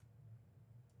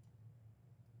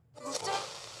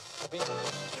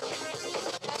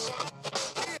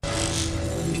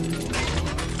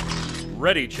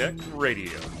Ready Check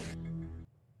Radio.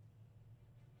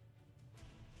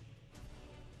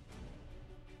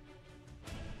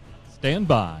 Stand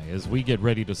by as we get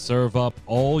ready to serve up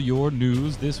all your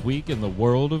news this week in the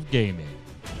world of gaming.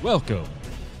 Welcome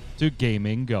to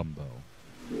Gaming Gumbo.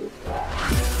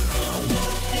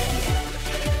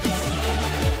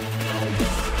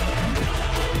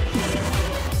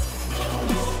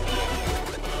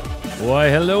 Why,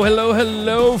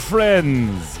 hello,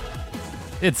 friends.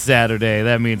 It's Saturday.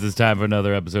 That means it's time for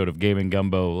another episode of Gaming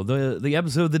Gumbo. The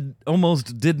episode that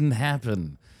almost didn't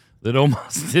happen.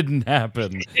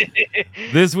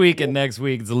 This week and next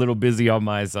week, it's a little busy on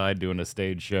my side doing a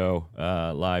stage show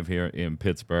live here in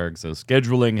Pittsburgh. So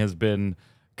scheduling has been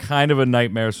kind of a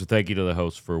nightmare, so thank you to the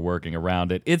host for working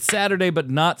around it. It's Saturday, but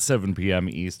not 7 p.m.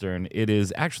 Eastern. It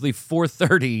is actually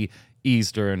 4:30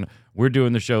 Eastern. We're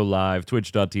doing the show live,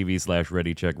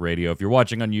 twitch.tv/ReadyCheckRadio. If you're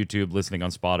watching on YouTube, listening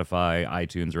on Spotify,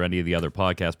 iTunes, or any of the other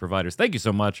podcast providers, thank you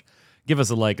so much. Give us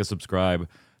a like, a subscribe,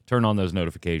 turn on those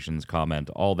notifications, comment,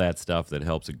 all that stuff that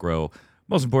helps it grow.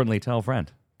 Most importantly, tell a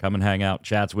friend. Come and hang out,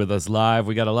 chats with us live.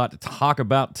 We got a lot to talk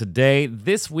about today.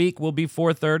 This week will be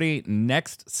 4:30.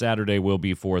 Next Saturday will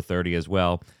be 4:30 as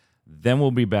well. Then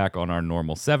we'll be back on our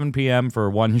normal 7 p.m. for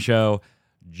one show,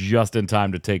 just in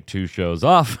time to take two shows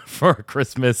off for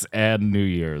Christmas and New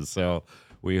Year's. So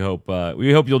we hope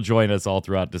you'll join us all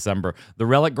throughout December. The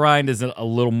Relic grind is a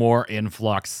little more in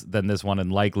flux than this one,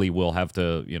 and likely we'll have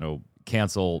to,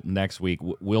 cancel next week.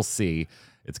 We'll see.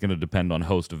 It's going to depend on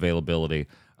host availability.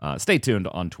 Stay tuned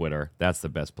on Twitter. That's the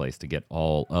best place to get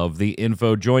all of the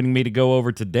info. Joining me to go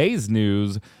over today's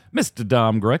news, Mr.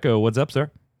 Dom Greco. What's up,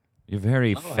 sir? You're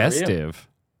very festive.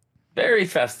 Very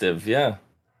festive, yeah.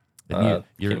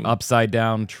 Your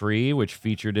upside-down tree, which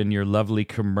featured in your lovely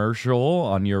commercial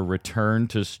on your return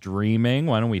to streaming.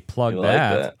 Why don't we plug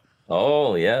that?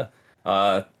 Oh, yeah.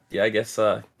 I guess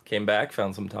came back,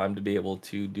 found some time to be able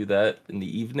to do that in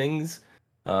the evenings.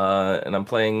 And I'm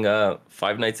playing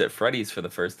Five Nights at Freddy's for the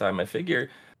first time. I figure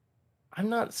I'm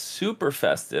not super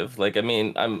festive.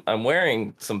 I'm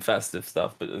wearing some festive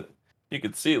stuff, but you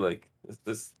could see,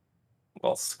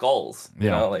 skulls.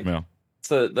 Yeah.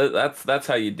 So that's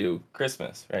how you do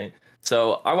Christmas, right?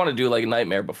 So I want to do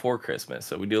Nightmare Before Christmas.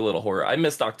 So we do a little horror. I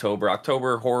missed October.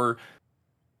 October horror,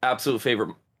 absolute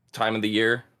favorite time of the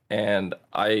year. And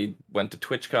I went to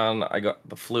TwitchCon. I got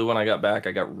the flu when I got back.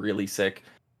 I got really sick.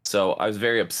 So I was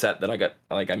very upset that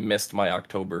I missed my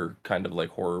October kind of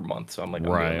horror month. So I'm I'm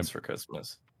doing this for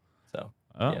Christmas. So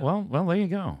yeah. Well, there you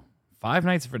go. Five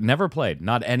Nights at never played.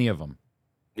 Not any of them.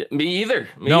 Yeah, me either.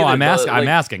 I'm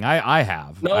asking. I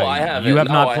have. No, I haven't. You have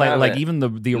not played even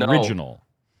the original.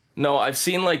 No, I've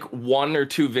seen one or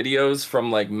two videos from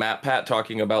Matt Pat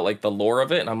talking about the lore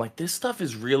of it, and I'm like, this stuff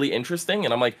is really interesting,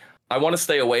 and I'm like, I want to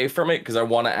stay away from it because I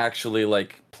want to actually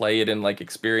play it and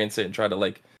experience it and try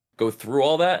to go through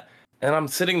all that. And I'm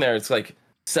sitting there, it's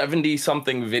 70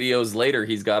 something videos later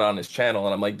he's got on his channel,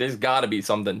 and I'm like, there's got to be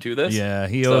something to this. Yeah,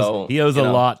 he owes a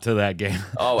lot to that game.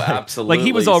 Oh, absolutely.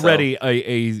 He was already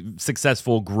a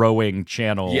successful growing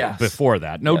channel before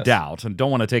that, no doubt, and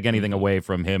don't want to take anything away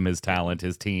from him, his talent,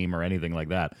 his team, or anything like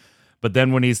that. But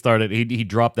then when he started, he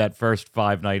dropped that first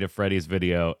Five Nights at Freddy's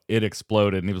video, it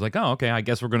exploded, and he was like, oh, okay, I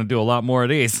guess we're going to do a lot more of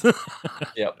these.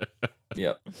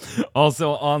 Yep.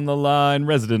 Also on the line,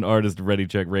 resident artist of Ready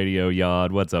Check Radio,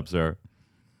 Yod. What's up, sir?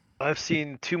 I've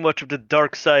seen too much of the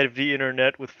dark side of the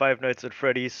internet with Five Nights at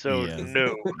Freddy's, so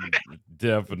no.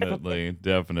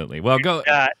 Definitely. Well, go.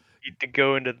 Need to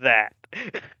go into that.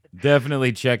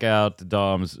 Definitely check out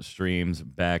Dom's streams.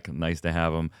 Back, nice to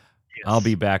have him. Yes. I'll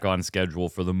be back on schedule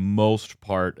for the most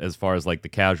part as far as the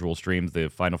casual streams, the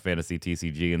Final Fantasy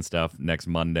TCG and stuff next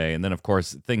Monday. And then, of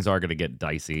course, things are going to get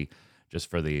dicey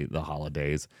just for the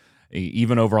holidays.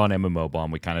 Even over on MMO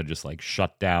Bomb, we kind of just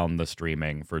shut down the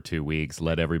streaming for 2 weeks,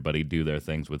 let everybody do their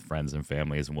things with friends and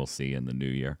families, and we'll see in the new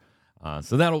year.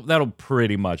 So that'll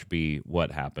pretty much be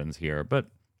what happens here. But,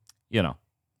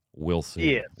 we'll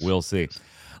see. Yes. We'll see.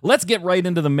 Let's get right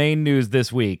into the main news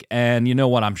this week. And you know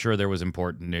what? I'm sure there was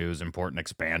important news, important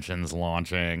expansions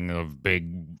launching of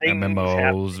big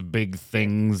MMOs, big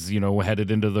things, headed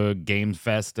into the Game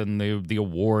Fest and the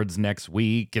awards next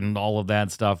week and all of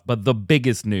that stuff. But the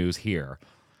biggest news here,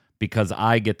 because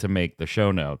I get to make the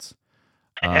show notes,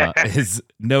 is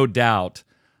no doubt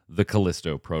the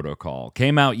Callisto protocol.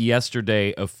 Came out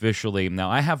yesterday officially.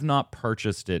 Now, I have not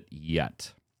purchased it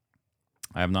yet.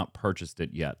 And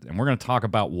we're going to talk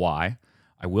about why.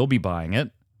 I will be buying it.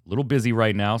 A little busy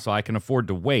right now, so I can afford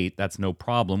to wait. That's no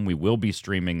problem. We will be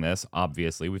streaming this,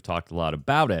 obviously. We've talked a lot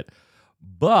about it.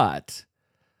 but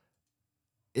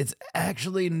it's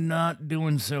actually not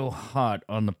doing so hot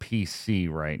on the PC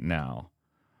right now.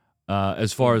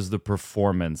 As far as the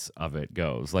performance of it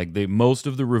goes, like most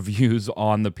of the reviews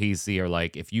on the PC are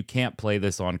like, if you can't play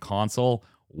this on console,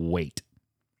 wait.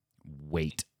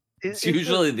 It's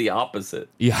usually the opposite.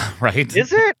 Yeah, right.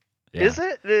 Is it? Yeah. Is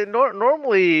it?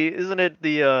 Normally, isn't it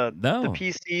the No.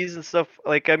 PCs and stuff?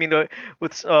 Like, I mean,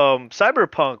 with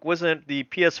Cyberpunk, wasn't the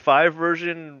PS5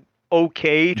 version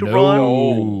okay to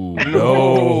run?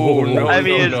 No. I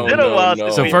mean, it's been a while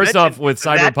since So we first off, mentioned with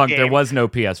that Cyberpunk, there game. was no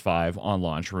PS5 on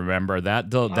launch. Remember that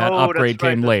that Oh, upgrade that's right,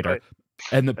 came that's later, right.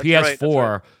 and the That's right,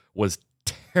 PS4 that's was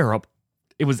terrible.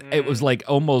 It was like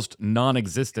almost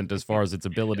non-existent as far as its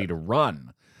ability to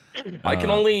run. I can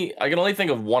only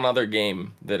think of one other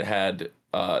game that had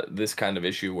this kind of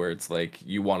issue where it's like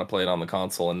you want to play it on the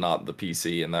console and not the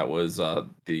PC, and that was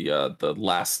the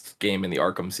last game in the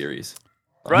Arkham series.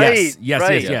 Right, Yes.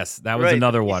 right. That was Right,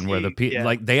 another the one where the PC, yeah.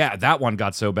 like that one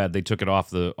got so bad they took it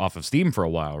off of Steam for a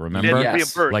while. Remember?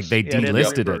 Yes. Reimbursed. Like they Yeah, didn't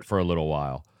delisted it reimburse. for a little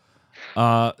while.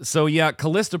 So yeah,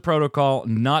 Callisto Protocol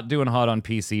not doing hot on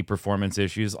PC, performance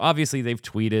issues. Obviously, they've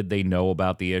tweeted, they know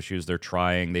about the issues, they're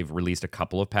trying. They've released a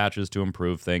couple of patches to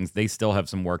improve things. They still have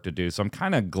some work to do. So I'm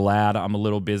kind of glad I'm a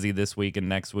little busy this week and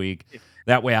next week.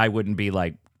 That way I wouldn't be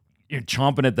like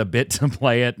chomping at the bit to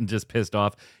play it and just pissed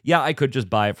off. Yeah, I could just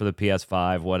buy it for the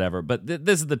PS5, whatever. But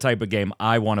this is the type of game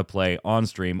I want to play on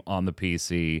stream on the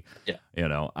PC. Yeah. You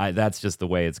know, that's just the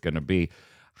way it's going to be.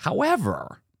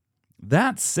 However,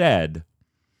 that said,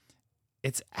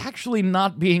 it's actually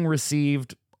not being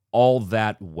received all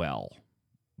that well,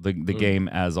 the game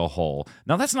as a whole.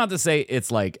 Now, that's not to say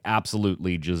it's like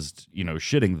absolutely just,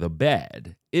 shitting the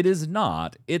bed. It is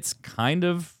not. It's kind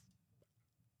of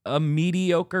a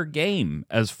mediocre game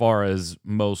as far as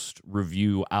most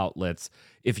review outlets.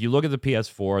 If you look at the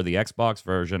PS4, the Xbox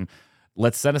version,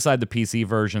 let's set aside the PC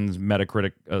version's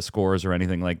Metacritic scores or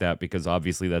anything like that, because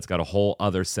obviously that's got a whole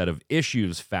other set of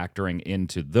issues factoring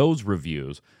into those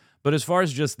reviews. But as far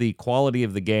as just the quality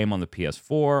of the game on the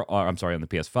PS4, on the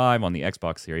PS5, on the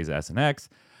Xbox Series S and X,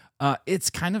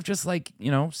 it's kind of just like,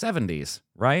 70s,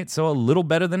 right? So a little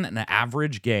better than an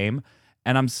average game.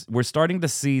 And we're starting to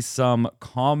see some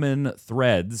common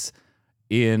threads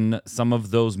in some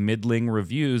of those middling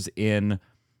reviews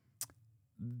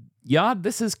yeah,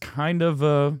 this is kind of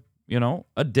a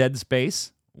Dead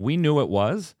Space. We knew it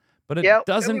was, but it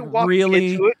doesn't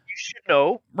really into it, you should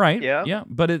know. Right. Yeah. Yeah,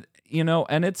 but it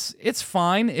and it's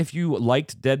fine if you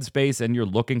liked Dead Space and you're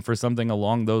looking for something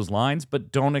along those lines,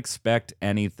 but don't expect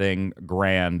anything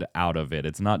grand out of it.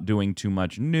 It's not doing too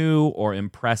much new or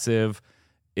impressive.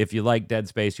 If you like Dead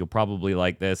Space, you'll probably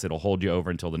like this. It'll hold you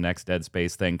over until the next Dead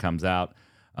Space thing comes out,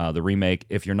 the remake.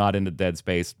 If you're not into Dead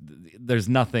Space, there's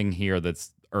nothing here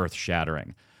that's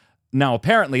earth-shattering. Now,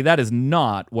 apparently, that is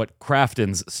not what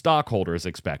Krafton's stockholders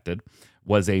expected,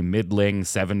 was a middling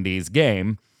 70s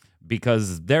game,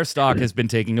 because their stock has been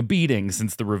taking a beating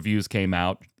since the reviews came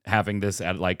out, having this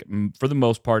at, like, for the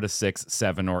most part, a 6,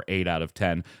 7, or 8 out of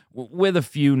 10, with a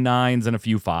few 9s and a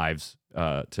few 5s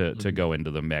to go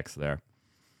into the mix there.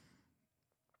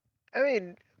 I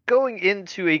mean, going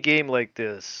into a game like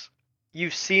this,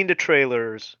 you've seen the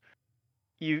trailers,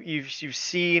 you've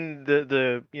seen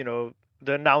the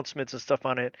the announcements and stuff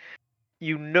on it.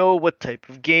 You know what type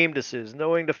of game this is,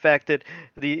 knowing the fact that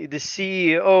the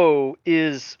CEO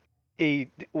is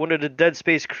one of the Dead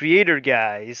Space creator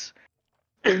guys,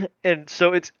 and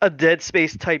so it's a Dead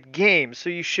Space type game. So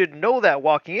you should know that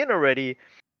walking in already.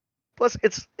 Plus,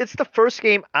 it's the first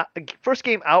game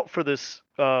out for this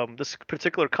this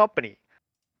particular company.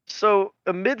 So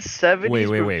a mid-70s.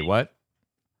 Wait, what?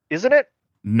 Isn't it?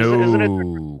 No, Isn't it?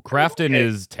 Krafton Okay.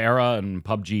 is Terra and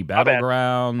PUBG My bad.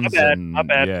 Battlegrounds. My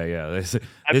bad. Yeah. This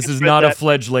I is misread not a that.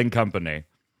 fledgling company.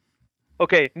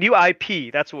 Okay, new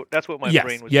IP. That's what my Yes.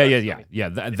 brain was. Yeah. trying to tell me.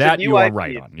 It's a That new you are IP.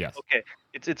 right on. Yes. Okay,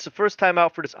 it's the first time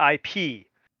out for this IP.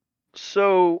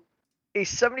 So a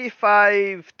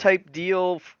 75 type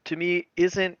deal to me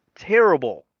isn't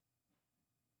terrible.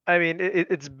 I mean,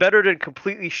 it's better than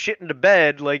completely shit in the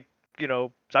bed like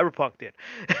Cyberpunk did.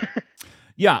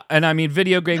 Yeah, and I mean,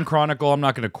 Video Game Chronicle, I'm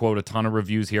not going to quote a ton of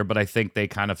reviews here, but I think they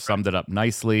kind of summed it up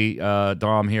nicely,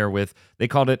 Dom, here they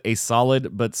called it a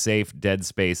solid but safe Dead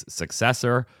Space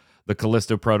successor. The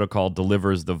Callisto Protocol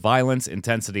delivers the violence,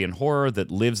 intensity, and horror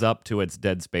that lives up to its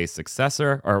Dead Space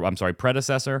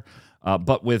predecessor,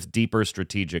 but with deeper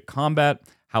strategic combat.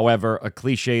 However, a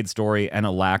cliched story and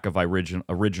a lack of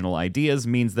original ideas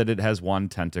means that it has one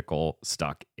tentacle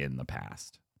stuck in the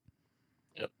past.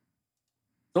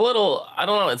 A little, I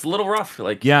don't know, it's a little rough.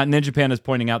 Like, yeah, Ninja Pan is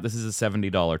pointing out this is a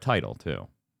 $70 title too.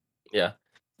 Yeah.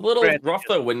 A little Granted, rough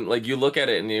though when like you look at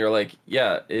it and you're like,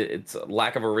 yeah, it's a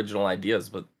lack of original ideas,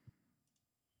 but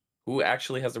who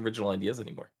actually has original ideas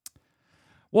anymore?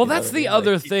 Well, You know that's what I the mean?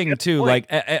 other Like, thing got the too. point.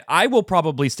 Like, I will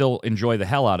probably still enjoy the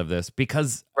hell out of this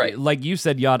because, Right. like you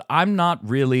said, Yad, I'm not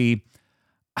really.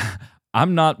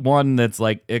 I'm not one that's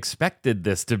like expected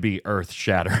this to be earth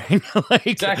shattering. Like,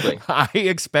 Exactly. I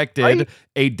expected Right.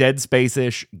 a Dead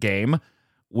Space-ish game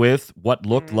with what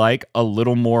looked Mhm. like a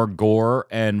little more gore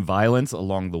and violence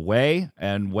along the way.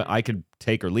 And I could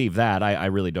take or leave that. I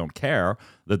really don't care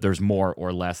that there's more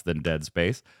or less than Dead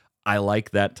Space. I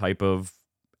like that type of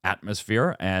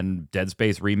atmosphere, and Dead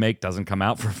Space Remake doesn't come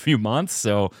out for a few months,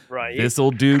 so Right.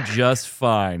 this'll do just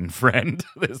fine, friend.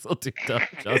 This'll do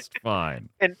just fine.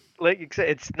 And like you said,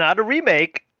 it's not a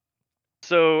remake.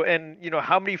 So, and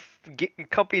how many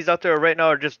companies out there right now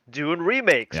are just doing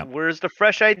remakes? Yeah. Where's the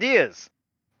fresh ideas?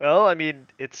 Well, I mean,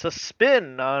 it's a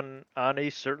spin on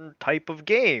a certain type of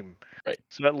game. Right.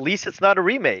 So at least it's not a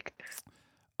remake.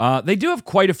 They do have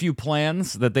quite a few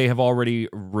plans that they have already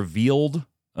revealed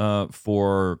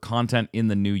for content in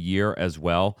the new year as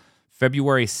well.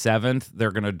 February 7th,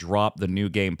 they're going to drop the new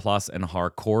Game Plus and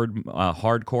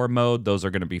hardcore mode. Those are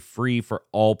going to be free for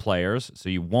all players, so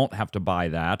you won't have to buy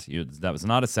that. That was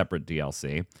not a separate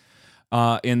DLC.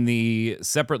 In the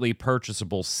separately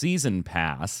purchasable Season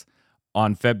Pass,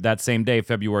 on that same day,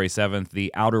 February 7th,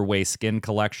 the Outer Way Skin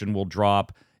Collection will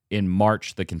drop. In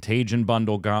March, the Contagion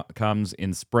bundle comes.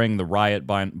 In spring, the Riot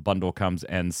bundle comes,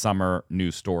 and summer,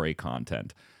 new story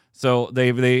content. So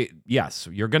yes,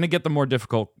 you're going to get the more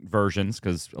difficult versions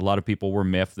because a lot of people were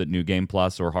miffed that New Game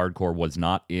Plus or Hardcore was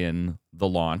not in the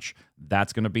launch.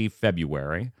 That's going to be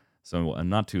February, so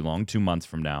not too long, 2 months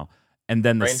from now. And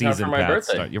then the Right in time for season my pass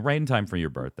birthday. starts. You're right in time for your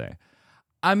birthday.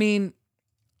 I mean,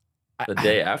 The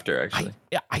day after, actually.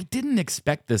 I didn't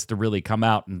expect this to really come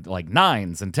out in like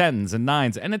 9s and 10s and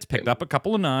 9s, and it's picked up a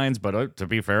couple of 9s, but to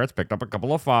be fair, it's picked up a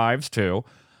couple of 5s too.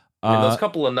 I mean, those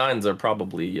couple of 9s are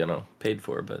probably, paid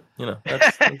for, but,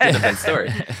 that's a different story.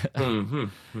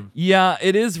 Yeah,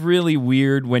 it is really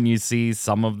weird when you see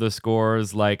some of the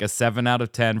scores, like a 7 out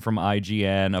of 10 from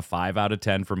IGN, a 5 out of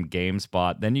 10 from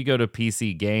GameSpot. Then you go to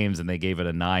PC Games and they gave it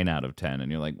a 9 out of 10,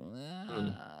 and you're like,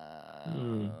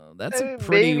 that's a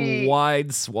pretty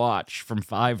wide swatch from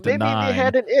 5 to 9. Maybe they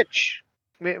had an itch.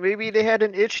 Maybe they had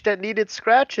an itch that needed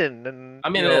scratching. And I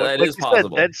mean, it it is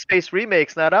possible. Dead Space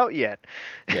Remake's not out yet.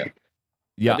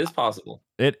 Yeah, it is possible.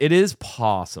 It is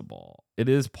possible. It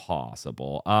is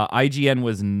possible. IGN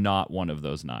was not one of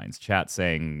those 9s. Chat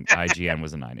saying IGN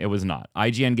was a 9. It was not.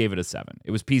 IGN gave it a 7. It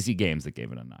was PC Games that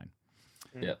gave it a 9.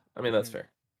 Yeah, I mean, that's fair.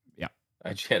 Yeah.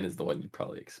 IGN is the one you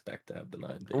probably expect to have the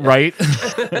 9. But Right?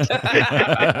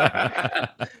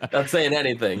 Not saying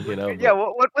anything, But... Yeah,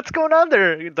 what's going on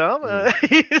there, Dom?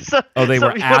 They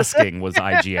were asking, was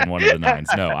IGN one of the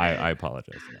 9s? No, I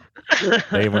apologize. No.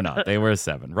 They were not. They were a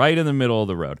 7, right in the middle of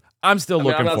the road. I'm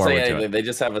looking I'm not forward saying to anything. it. They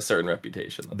just have a certain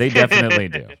reputation. They definitely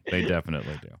do. They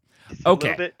definitely do.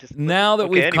 Okay, now that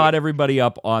we've caught everybody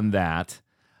up on that,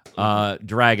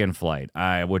 Dragonflight.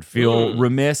 I would feel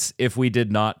remiss if we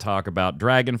did not talk about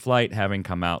Dragonflight having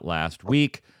come out last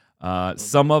week.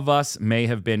 Some of us may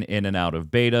have been in and out of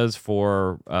betas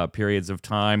for periods of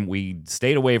time. We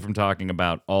stayed away from talking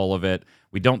about all of it.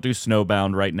 We don't do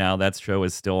Snowbound right now. That show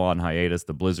is still on hiatus,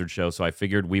 the Blizzard show, so I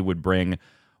figured we would bring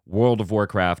World of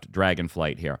Warcraft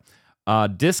Dragonflight here.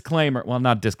 Disclaimer, well,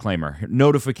 not disclaimer,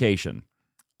 notification.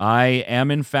 I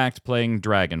am, in fact, playing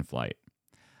Dragonflight.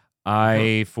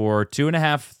 I, for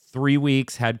 2.5, 3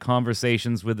 weeks, had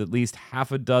conversations with at least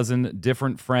half a dozen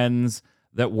different friends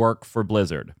that work for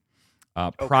Blizzard.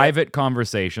 Private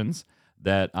conversations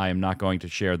that I am not going to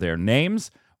share their names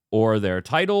or their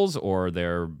titles or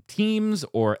their teams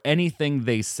or anything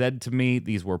they said to me.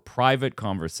 These were private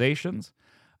conversations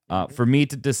for me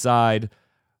to decide,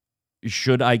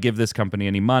 should I give this company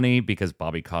any money because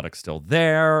Bobby Kotick's still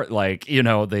there? Like,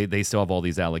 they still have all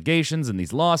these allegations and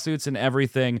these lawsuits and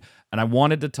everything. And I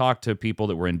wanted to talk to people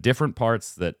that were in different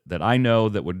parts that I know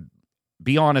that would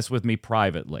be honest with me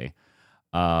privately.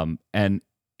 And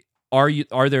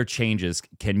are there changes?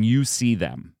 Can you see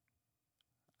them?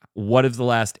 What have the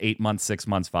last 8 months, 6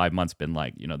 months, 5 months been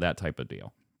like? That type of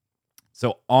deal.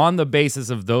 So on the basis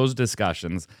of those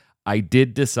discussions, I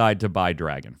did decide to buy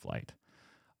Dragonflight.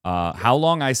 How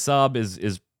long I sub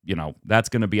is that's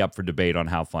going to be up for debate on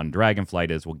how fun Dragonflight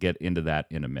is. We'll get into that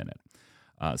in a minute.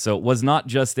 So it was not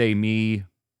just me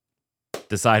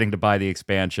deciding to buy the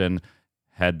expansion.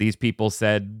 Had these people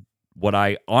said what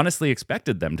I honestly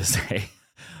expected them to say,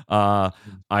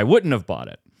 I wouldn't have bought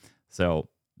it. So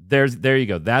there you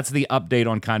go. That's the update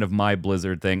on kind of my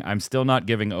Blizzard thing. I'm still not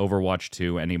giving Overwatch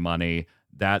 2 any money.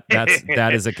 That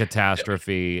is a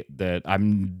catastrophe. That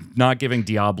I'm not giving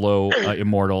Diablo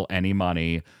Immortal any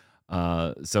money.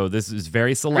 So this is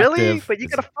very selective. Really? But you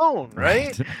got a phone,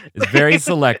 right? It's very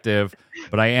selective,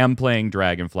 but I am playing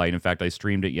Dragonflight. In fact, I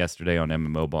streamed it yesterday on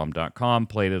mmobomb.com,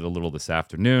 played it a little this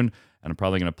afternoon, and I'm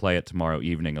probably going to play it tomorrow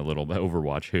evening a little bit.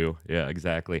 Overwatch who? Yeah,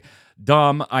 exactly.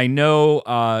 Dom, I know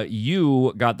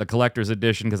you got the collector's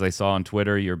edition because I saw on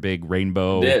Twitter your big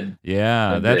rainbow. Did.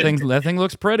 Yeah, that thing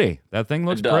looks pretty. That thing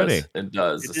looks pretty. It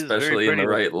does, It is especially very in the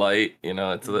pretty. right light. You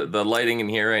know, it's the lighting in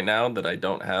here right now that I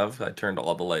don't have. I turned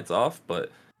all the lights off, but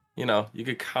you know, you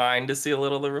could kind of see a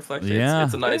little of the reflection. Yeah.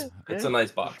 It's a nice, Yeah, it's yeah. a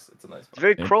nice box. It's a nice It's box.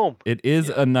 very chrome. It is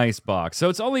a nice box. So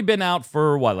it's only been out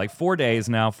for what, like 4 days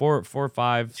now, 4,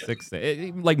 5, 6,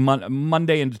 like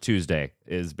Monday into Tuesday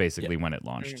is basically when it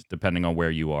launched, depending on where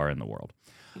you are in the world.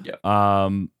 Yeah.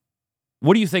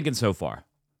 What are you thinking so far?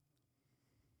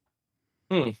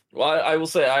 Well, I will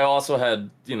say I also had,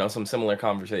 you know, some similar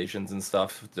conversations and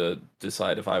stuff to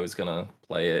decide if I was gonna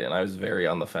play it, and I was very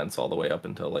on the fence all the way up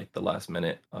until like the last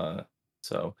minute.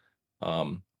 So,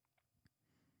 I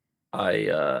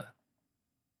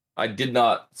did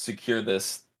not secure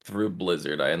this through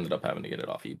Blizzard. I ended up having to get it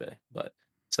off eBay, but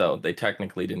so they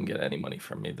technically didn't get any money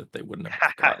from me that they wouldn't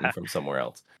have gotten from somewhere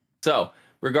else. So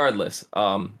regardless,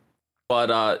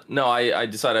 but no, I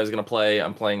decided I was gonna play.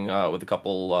 I'm playing with a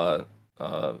couple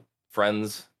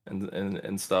friends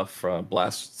and stuff,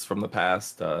 blasts from the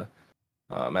past.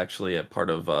 I'm actually a part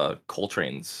of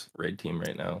Coltrane's raid team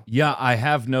right now. Yeah, I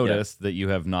have noticed that you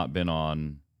have not been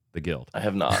on the guild. I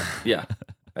have not. Yeah,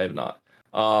 I have not.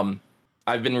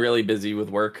 I've been really busy with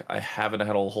work. I haven't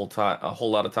had a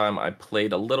whole lot of time. I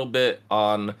played a little bit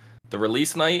on the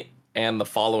release night and the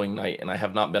following night, and I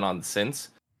have not been on since.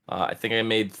 I think I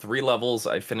made 3 levels.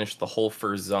 I finished the whole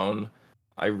first zone.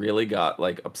 I really got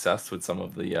like obsessed with some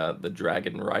of the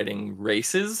dragon riding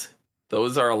races.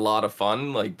 Those are a lot of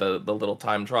fun, like the little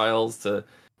time trials to,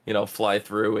 you know, fly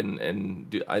through and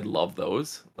do. I love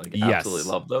those. Like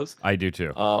absolutely love those. I do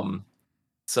too.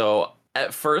 So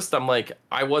at first I'm like,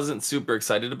 I wasn't super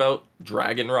excited about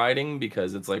dragon riding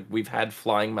because it's like we've had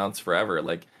flying mounts forever.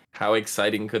 Like how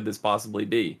exciting could this possibly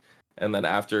be? And then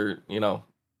after, you know,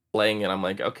 playing it, I'm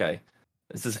like, okay,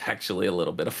 this is actually a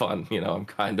little bit of fun. You know, I'm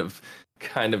kind of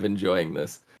enjoying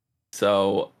this.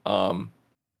 So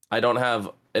I don't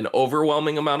have an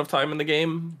overwhelming amount of time in the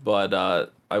game, but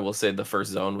I will say the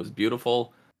first zone was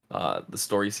beautiful. The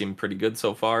story seemed pretty good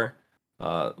so far.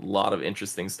 A lot of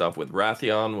interesting stuff with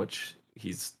Wrathion, which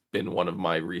he's been one of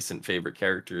my recent favorite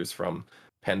characters from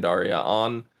Pandaria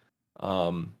on.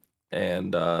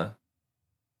 And I'm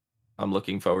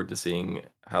looking forward to seeing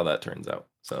how that turns out.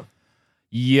 So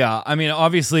yeah, I mean,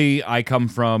 obviously, I come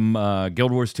from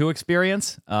Guild Wars 2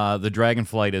 experience. The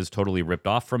Dragonflight is totally ripped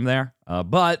off from there.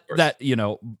 But that, you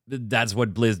know, that's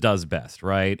what Blizz does best,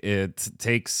 right? It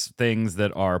takes things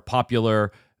that are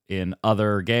popular in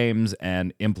other games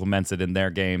and implements it in their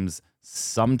games,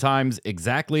 sometimes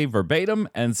exactly verbatim,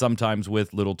 and sometimes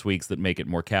with little tweaks that make it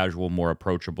more casual, more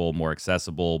approachable, more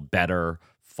accessible, better,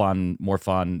 fun, more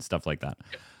fun, stuff like that.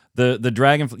 The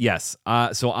dragon, yes.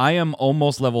 So I am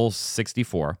almost level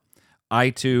 64. I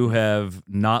too have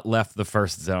not left the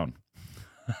first zone.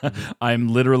 I'm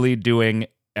literally doing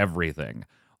everything,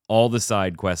 all the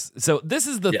side quests. So this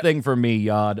is the thing for me,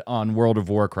 Yod, on World of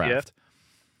Warcraft.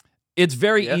 It's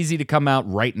very easy to come out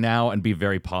right now and be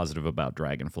very positive about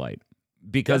Dragonflight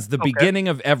because the beginning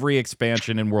of every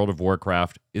expansion in World of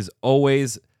Warcraft is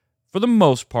always, for the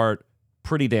most part,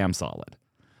 pretty damn solid.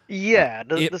 Yeah,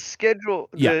 the schedule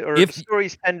the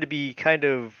stories tend to be kind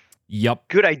of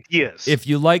good ideas. If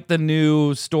you like the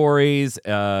new stories,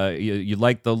 you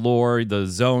like the lore, the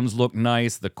zones look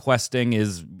nice, the questing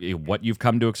is what you've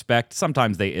come to expect.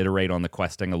 Sometimes they iterate on the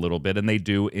questing a little bit, and they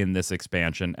do in this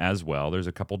expansion as well. There's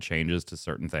a couple changes to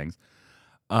certain things.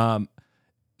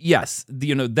 Yes,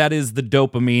 you know, that is the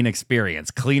dopamine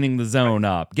experience, cleaning the zone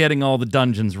up, getting all the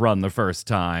dungeons run the first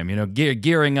time, you know,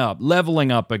 gearing up,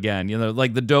 leveling up again, you know,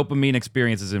 like the dopamine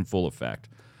experience is in full effect.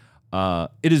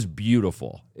 It is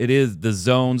beautiful. It is, the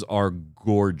zones are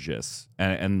gorgeous.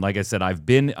 And like I said,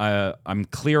 I'm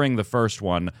clearing the first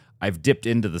one. I've dipped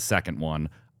into the second one.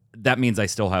 That means I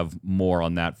still have more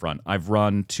on that front. I've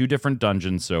run 2 different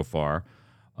dungeons so far.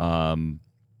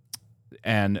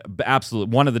 And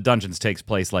absolutely, one of the dungeons takes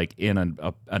place like in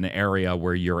an area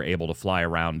where you're able to fly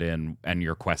around in, and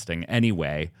you're questing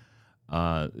anyway.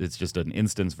 It's just an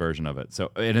instance version of it. So,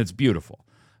 and it's beautiful.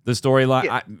 The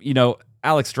storyline, you know,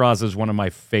 Alex Strauss is one of my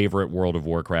favorite World of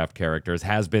Warcraft characters.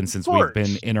 Has been since we've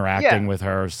been interacting with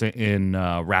her in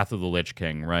Wrath of the Lich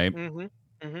King, right?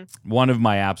 One of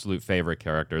my absolute favorite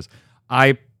characters.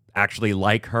 I actually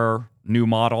like her new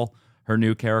model, her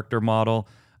new character model.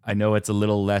 I know it's a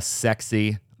little less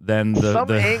sexy than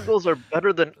some angles are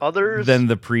better than others than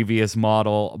the previous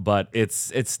model, but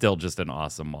it's still just an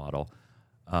awesome model.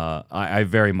 I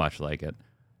very much like it.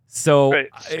 So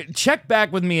check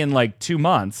back with me in like 2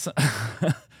 months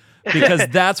because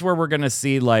that's where we're going to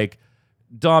see, like,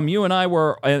 Dom, you and I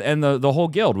were, and the whole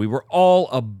guild, we were all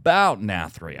about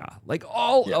Nathria, like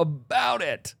about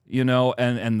it, you know,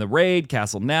 and the raid,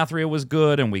 Castle Nathria was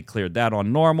good, and we cleared that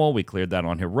on normal, we cleared that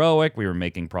on heroic, we were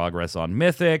making progress on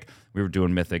mythic, we were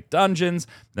doing mythic dungeons,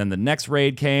 then the next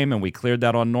raid came, and we cleared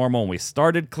that on normal, and we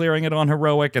started clearing it on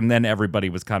heroic, and then everybody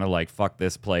was kind of like, fuck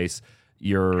this place,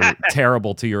 you're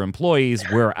terrible to your employees,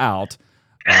 we're out.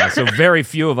 So very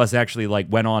few of us actually like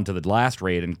went on to the last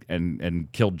raid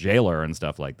and killed Jailer and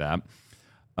stuff like that.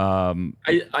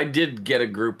 I did get a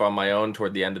group on my own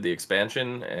toward the end of the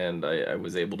expansion, and I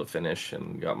was able to finish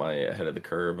and got my ahead of the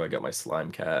curve. I got my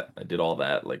slime cat. I did all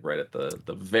that like right at the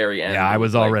very end. Yeah, I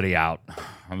was already out.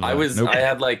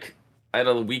 I had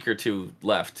a week or two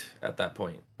left at that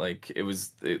point. Like a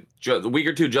week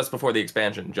or two just before the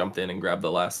expansion. Jumped in and grabbed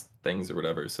the last things or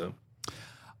whatever. So.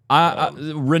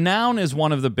 Renown is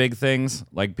one of the big things.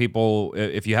 Like, people,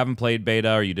 if you haven't played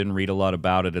beta or you didn't read a lot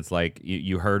about it, it's like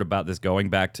you heard about this going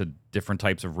back to different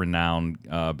types of renown,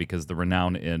 because the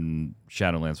renown in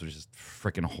Shadowlands was just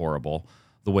freaking horrible,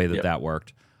 the way that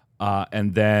worked.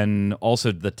 And then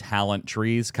also the talent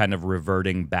trees kind of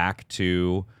reverting back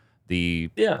to the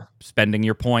spending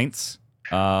your points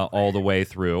all the way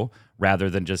through, rather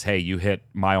than just, hey, you hit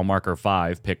mile marker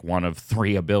 5, pick one of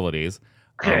 3 abilities.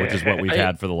 Which is what we've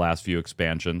had for the last few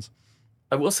expansions.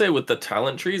 I will say with the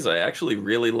talent trees, I actually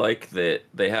really like that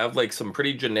they have like some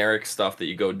pretty generic stuff that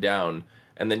you go down,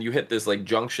 and then you hit this like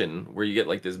junction where you get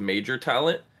like this major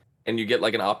talent, and you get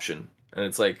like an option, and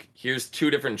it's like, here's 2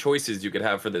 different choices you could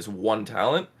have for this one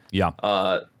talent. Yeah.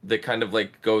 That kind of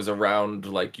like goes around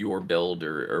like your build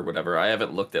or whatever. I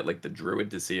haven't looked at like the druid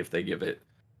to see if they give it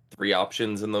 3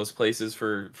 options in those places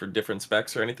for different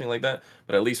specs or anything like that.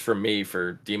 But at least for me,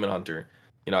 for Demon Hunter,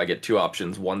 you know, I get 2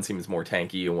 options. One seems more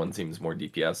tanky and one seems more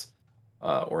DPS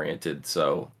oriented.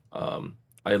 So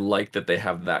I like that they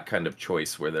have that kind of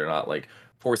choice where they're not like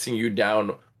forcing you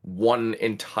down one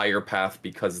entire path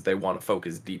because they want to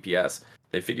focus DPS.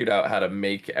 They figured out how to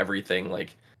make everything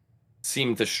like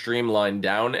seem to streamline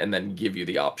down and then give you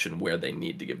the option where they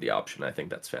need to give the option. I think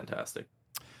that's fantastic.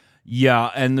 Yeah,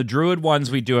 and the druid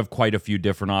ones, we do have quite a few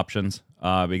different options.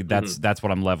 That's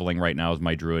what I'm leveling right now, is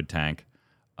my druid tank.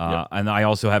 And I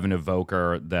also have an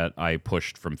evoker that I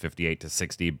pushed from 58 to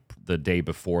 60 the day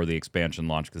before the expansion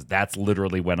launch, because that's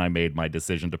literally when I made my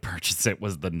decision to purchase it,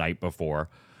 was the night before.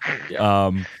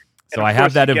 So I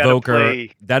have that evoker.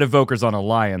 That evoker's on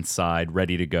Alliance side,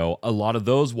 ready to go. A lot of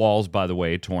those walls, by the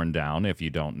way, torn down, if you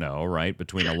don't know, right?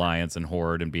 Between Alliance and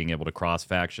Horde, and being able to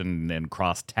cross-faction and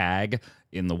cross-tag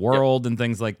in the world and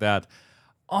things like that.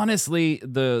 Honestly,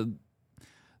 the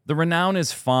renown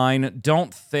is fine.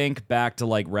 Don't think back to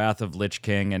like Wrath of Lich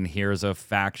King and here's a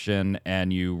faction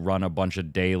and you run a bunch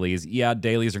of dailies. Yeah,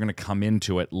 dailies are going to come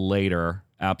into it later,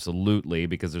 absolutely,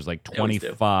 because there's like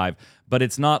 25. But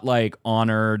it's not like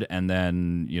honored and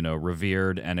then, you know,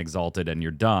 revered and exalted and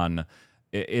you're done.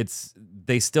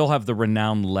 They still have the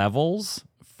renown levels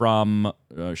from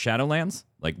Shadowlands,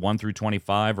 like 1 through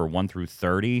 25 or 1 through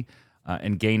 30.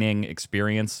 And gaining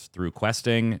experience through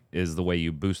questing is the way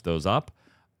you boost those up.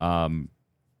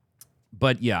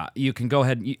 But yeah, you can go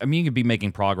ahead. I mean, you could be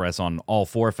making progress on all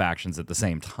 4 factions at the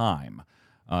same time,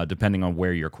 depending on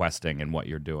where you're questing and what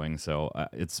you're doing. So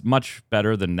it's much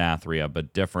better than Nathria,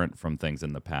 but different from things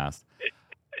in the past.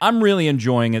 I'm really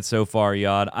enjoying it so far,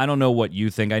 Yod. I don't know what you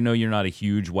think. I know you're not a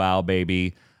huge WoW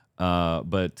baby,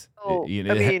 but you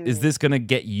know, is this going to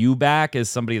get you back as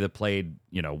somebody that played,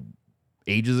 you know,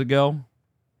 ages ago?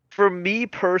 For me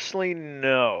personally,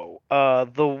 no.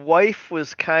 The wife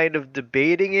was kind of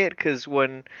debating it, because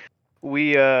when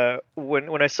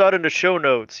I saw it in the show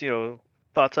notes, you know,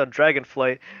 thoughts on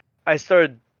Dragonflight, I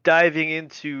started diving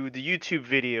into the YouTube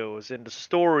videos and the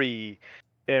story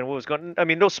and what was going. I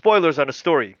mean, no spoilers on the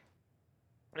story,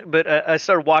 but I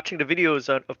started watching the videos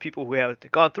of people who have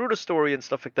gone through the story and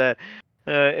stuff like that,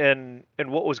 and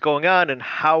what was going on and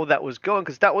how that was going,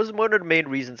 because that was one of the main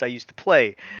reasons I used to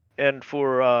play. And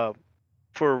for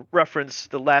reference,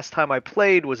 the last time I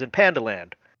played was in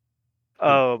Pandaland.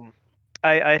 I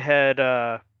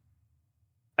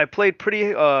played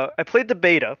the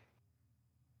beta.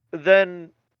 Then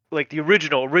like the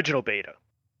original beta,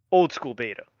 old school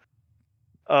beta.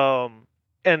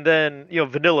 And then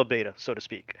vanilla beta, so to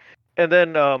speak. And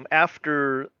then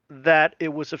after that,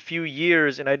 it was a few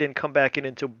years, and I didn't come back in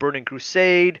until Burning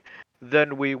Crusade.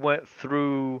 Then we went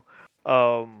through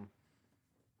what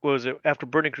was it after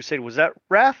Burning Crusade? Was that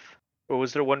Wrath, or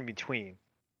was there one in between?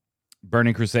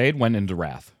 Burning Crusade went into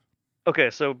Wrath.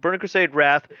 Okay, so Burning Crusade,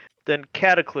 Wrath, then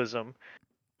Cataclysm,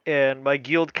 and my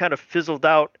guild kind of fizzled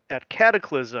out at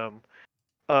Cataclysm.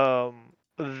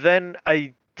 Then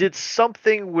I did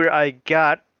something where I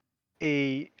got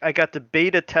the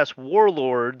beta test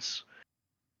Warlords,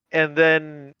 and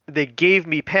then they gave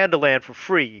me Pandaland for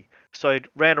free, so I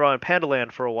ran around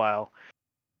Pandaland for a while.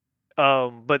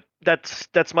 But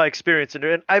that's my experience in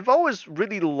it, and I've always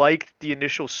really liked the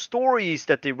initial stories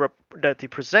that they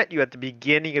present you at the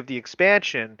beginning of the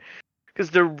expansion, because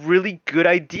they're really good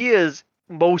ideas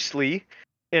mostly,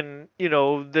 and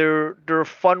they're a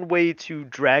fun way to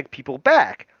drag people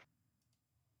back.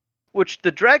 Which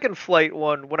the Dragonflight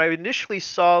one, when I initially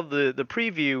saw the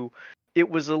preview, it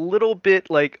was a little bit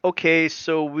like, okay,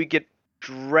 so we get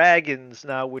dragons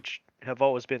now, which have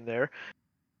always been there.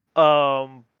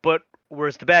 But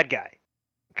where's the bad guy?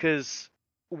 Because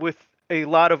with a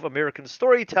lot of American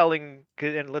storytelling,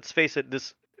 and let's face it,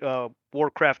 this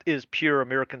Warcraft is pure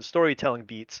American storytelling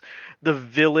beats, the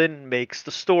villain makes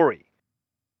the story.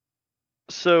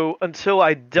 So until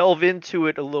I delve into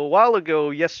it a little while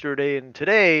ago, yesterday and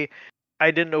today, I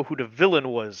didn't know who the villain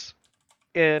was.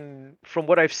 And from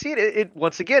what I've seen, it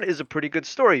once again is a pretty good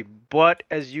story. But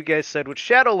as you guys said with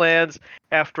Shadowlands,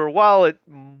 after a while, it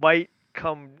might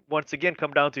come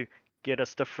down to get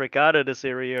us the frick out of this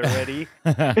area already.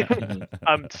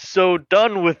 I'm so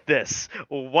done with this.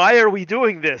 Why are we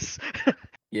doing this?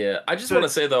 Yeah, I just want to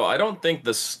say though, I don't think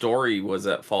the story was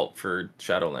at fault for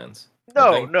Shadowlands.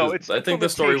 No, I think the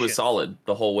story was solid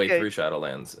the whole way through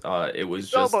Shadowlands. It was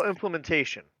it's all just about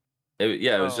implementation.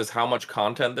 It was just how much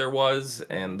content there was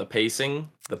and the pacing.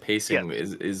 The pacing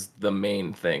is the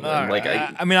main thing. And right.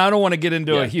 I don't want to get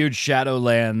into a huge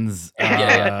Shadowlands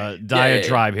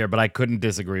diatribe here, but I couldn't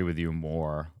disagree with you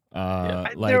more.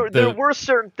 There were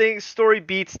certain things, story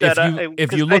beats that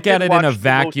if you look at it in a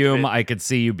vacuum, I could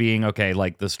see you being okay.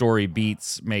 Like the story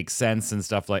beats make sense and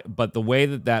stuff but the way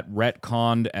that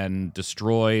retconned and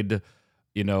destroyed,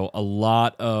 a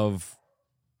lot of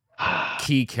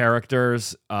key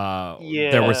characters,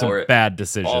 there were some bad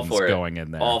decisions going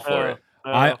in there. All for it.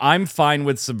 I'm fine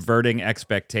with subverting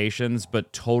expectations,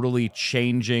 but totally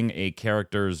changing a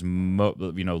character's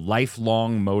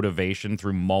lifelong motivation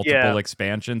through multiple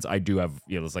expansions. I do have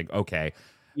it's like, okay.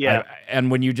 Yeah. And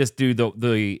when you just do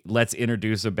the let's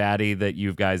introduce a baddie that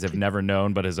you guys have never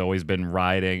known but has always been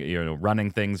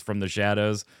running things from the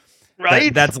shadows.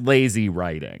 Right? That's lazy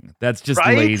writing. That's just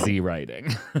lazy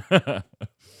writing.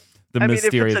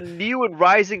 Mysterious. If it's a new and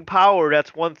rising power,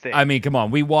 that's one thing. I mean, come on.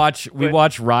 We watch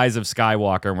Rise of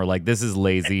Skywalker, and we're like, this is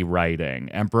lazy writing.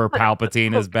 Emperor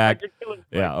Palpatine is back.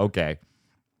 Yeah, okay.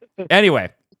 Anyway.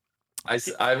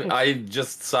 I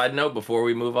just, side note, before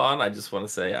we move on, I just want to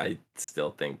say I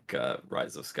still think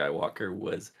Rise of Skywalker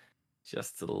was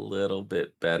just a little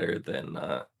bit better than,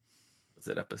 was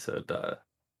it episode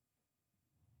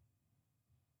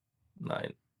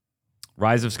 9?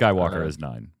 Rise of Skywalker is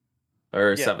 9.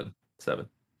 Or 7.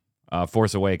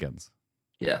 Force Awakens.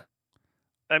 Yeah.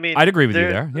 I mean, I'd agree with you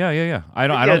there. Yeah. I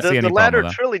don't see any problem with that. The latter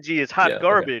trilogy is hot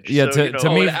garbage. Yeah, to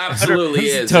me, it absolutely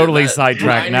is. Totally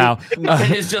sidetracked now.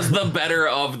 It's just the better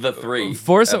of the 3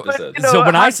 episodes. So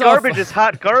when I saw garbage is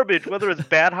hot garbage, whether it's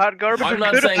bad hot garbage. I'm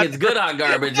not saying it's good hot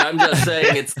garbage. I'm just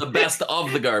saying it's the best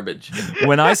of the garbage.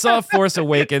 When I saw Force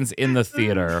Awakens in the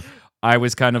theater, I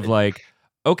was kind of like,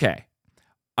 okay,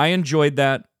 I enjoyed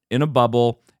that in a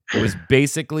bubble. It was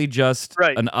basically just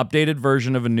an updated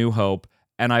version of A New Hope.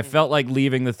 And I felt like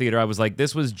leaving the theater. I was like,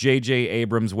 this was J.J.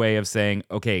 Abrams' way of saying,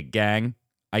 okay, gang,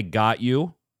 I got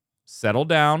you. Settle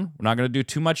down. We're not going to do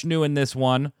too much new in this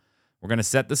one. We're going to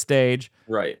set the stage.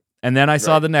 Right. And then I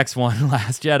saw the next one,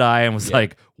 Last Jedi, and was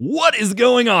like, what is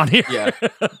going on here? Yeah.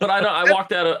 But I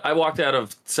walked out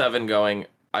of 7 going,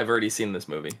 I've already seen this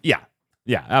movie.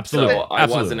 Yeah, absolutely. So I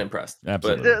wasn't impressed.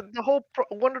 Absolutely.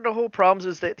 But one of the whole problems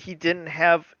is that he didn't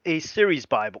have a series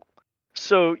Bible.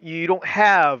 So you don't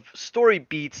have story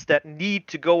beats that need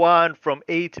to go on from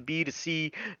A to B to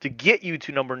C to get you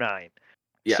to number 9.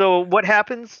 Yeah. So what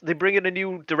happens? They bring in a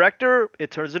new director. It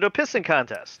turns into a pissing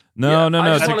contest. No.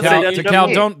 To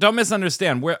Cal, don't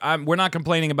misunderstand. We're not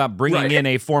complaining about bringing in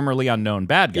a formerly unknown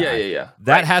bad guy. Yeah.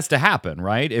 That has to happen,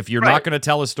 right? If you're not going to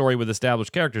tell a story with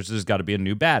established characters, there's got to be a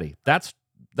new baddie. That's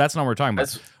not what we're talking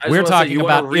about. We're talking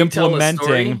about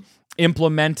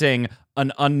implementing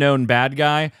an unknown bad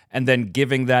guy and then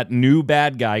giving that new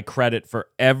bad guy credit for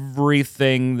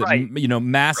everything that, Right.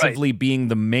 massively being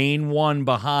the main one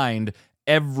behind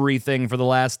everything for the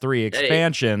last 3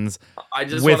 expansions, I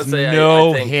just want with to say, no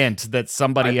I think, hint that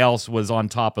somebody else was on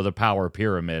top of the power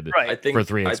pyramid Right. I think for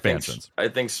 3 expansions. I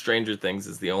think Stranger Things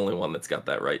is the only one that's got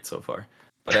that right so far.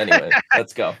 But anyway,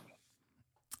 let's go.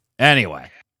 Anyway.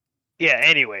 Yeah.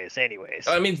 Anyways.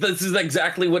 I mean, this is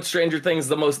exactly what Stranger Things,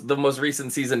 the most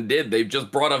recent season, did. They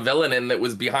just brought a villain in that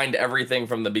was behind everything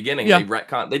from the beginning. Yeah. They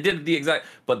retcon. They did the exact,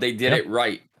 but they did it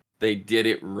right. They did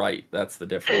it right. That's the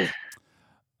difference.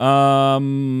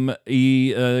 Summer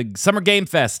Game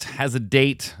Fest has a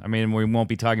date. I mean, we won't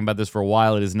be talking about this for a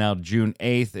while. It is now June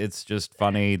 8th. It's just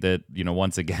funny that,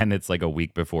 once again, it's like a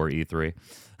week before E3.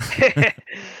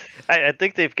 I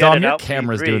think they've got Dom, it your out.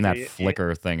 camera's doing that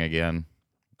flicker thing again.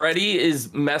 Freddie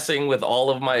is messing with all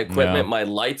of my equipment. Yeah. My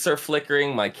lights are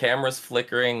flickering. My camera's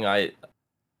flickering. I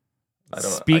don't know.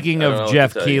 Speaking I don't know of what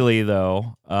Jeff to tell you. Keighley,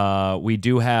 though, we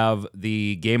do have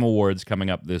the Game Awards coming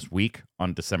up this week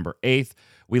on December 8th.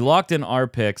 We locked in our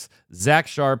picks. Zach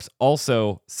Sharps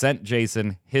also sent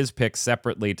Jason his picks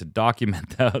separately to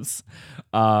document those.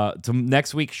 To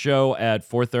next week's show at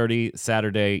 4:30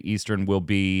 Saturday Eastern will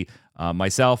be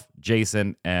myself,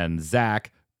 Jason, and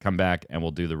Zach. Come back and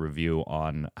we'll do the review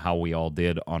on how we all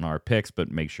did on our picks, but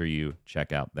make sure you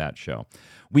check out that show.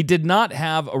 We did not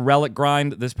have a relic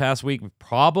grind this past week. We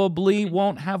probably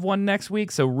won't have one next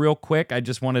week. So real quick, I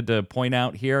just wanted to point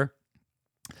out here,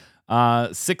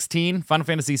 16, Final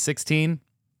Fantasy 16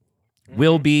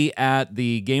 will be at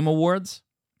the Game Awards.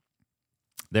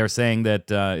 They're saying that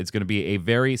it's going to be a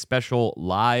very special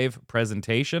live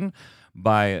presentation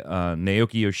by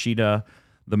Naoki Yoshida,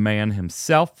 the man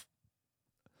himself.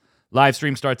 Live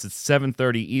stream starts at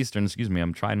 7:30 Eastern. Excuse me,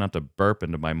 I'm trying not to burp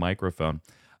into my microphone.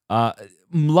 A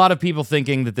lot of people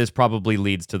thinking that this probably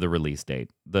leads to the release date,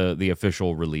 the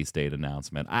official release date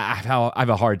announcement. I have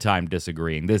a hard time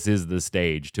disagreeing. This is the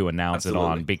stage to announce it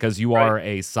on because you are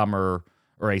a summer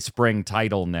or a spring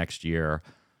title next year.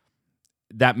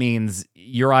 That means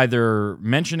you're either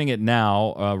mentioning it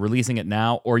now, releasing it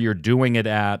now, or you're doing it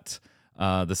at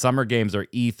the Summer Games or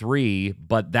E3,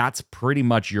 but that's pretty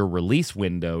much your release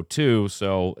window too.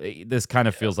 So this kind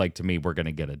of feels like to me we're going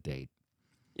to get a date.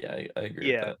 Yeah, I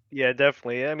agree with that. Yeah,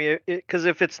 definitely. I mean, because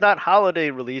if it's not holiday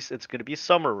release, it's going to be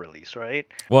summer release, right?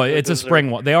 Well, it's a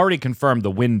spring one. They already confirmed the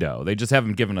window. They just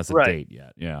haven't given us a Right. date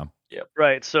yet. Yeah. Yep.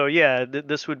 Right. So yeah,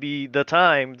 this would be the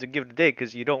time to give the date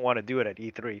because you don't want to do it at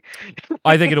E3.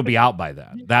 I think it'll be out by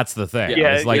then. That's the thing.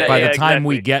 Yeah, It's like yeah, by yeah, the time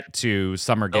we exactly. get to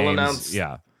Summer They'll Games, announce-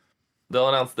 yeah. They'll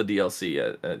announce the DLC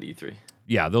at E3.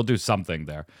 Yeah, they'll do something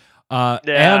there. Yeah,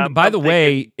 And by I'm the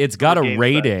way, thinking it's got a Game Fest.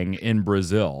 rating in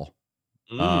Brazil.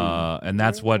 And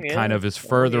that's what Yeah. kind of is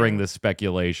furthering this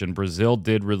speculation. Brazil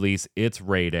did release its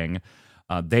rating.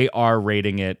 They are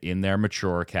rating it in their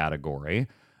mature category.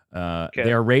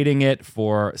 They're rating it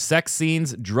for sex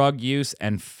scenes, drug use,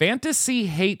 and fantasy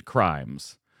hate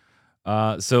crimes.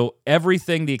 So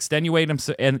everything, the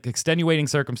extenuating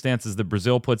circumstances that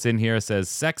Brazil puts in here says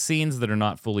sex scenes that are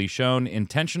not fully shown,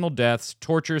 intentional deaths,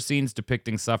 torture scenes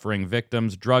depicting suffering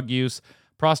victims, drug use,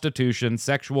 prostitution,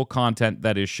 sexual content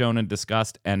that is shown and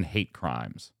discussed, and hate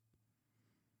crimes.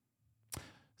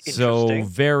 So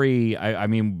Interesting. I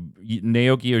mean,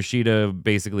 Naoki Yoshida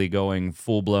basically going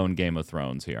full-blown Game of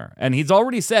Thrones here. And he's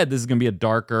already said this is going to be a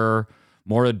darker,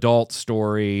 more adult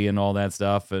story and all that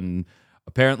stuff. And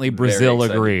apparently Brazil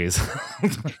agrees.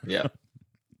 Yeah.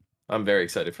 I'm very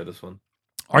excited for this one.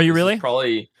 Are you This is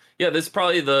really? this is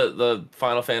probably the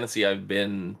Final Fantasy I've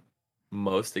been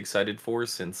most excited for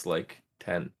since like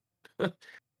 10.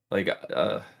 Like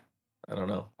I don't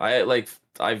know.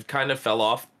 I've kind of fell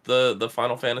off the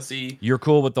Final Fantasy. You're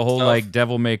cool with the whole stuff. like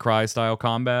Devil May Cry style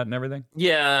combat and everything?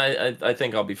 Yeah, I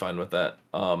think I'll be fine with that.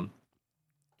 I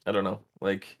don't know.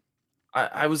 Like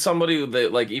I was somebody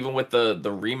that like even with the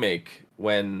remake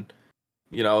when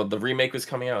the remake was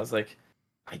coming out, I was like,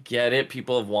 I get it,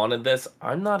 people have wanted this.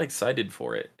 I'm not excited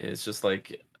for it. It's just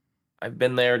like I've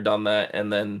been there, done that,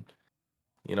 and then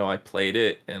I played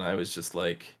it and I was just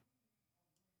like,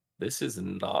 this is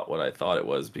not what I thought it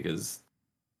was, because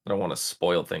I don't want to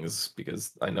spoil things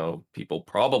because I know people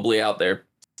probably out there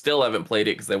still haven't played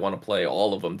it because they want to play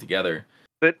all of them together.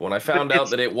 But when I found out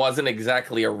that it wasn't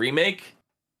exactly a remake,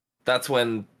 that's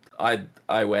when I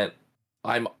went,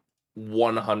 I'm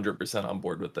 100% on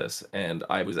board with this, and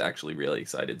I was actually really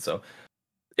excited. So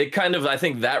it kind of, I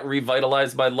think that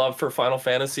revitalized my love for Final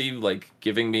Fantasy, like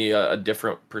giving me a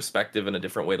different perspective and a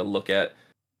different way to look at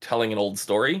telling an old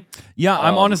story. Yeah,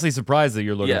 I'm honestly surprised that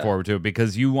you're looking yeah. forward to it,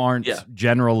 because you aren't Yeah.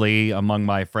 generally among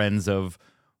my friends of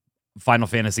Final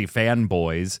Fantasy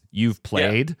fanboys, you've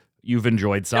played, you've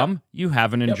enjoyed some, you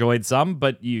haven't enjoyed some,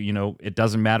 but you know, it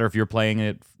doesn't matter if you're playing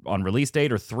it on release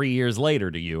date or 3 years later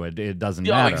to you. It doesn't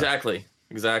matter.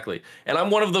 Exactly. And I'm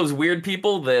one of those weird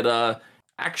people that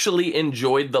actually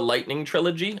enjoyed the Lightning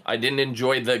trilogy. I didn't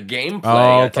enjoy the gameplay.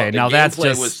 Oh, okay. Now that's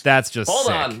just Hold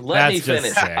sick. on, let me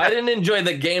finish. Sick. I didn't enjoy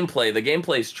the gameplay. The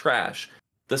gameplay's trash.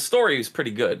 The story is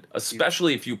pretty good,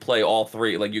 especially if you play all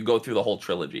three. Like, you go through the whole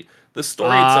trilogy. The story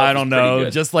itself I don't is pretty know.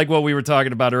 good. Just like what we were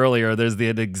talking about earlier, there's the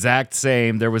exact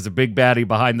same. There was a big baddie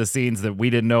behind the scenes that we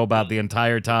didn't know about the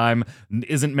entire time,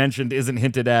 isn't mentioned, isn't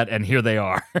hinted at, and here they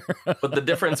are. But the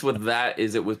difference with that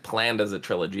is it was planned as a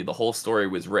trilogy. The whole story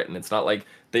was written. It's not like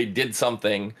they did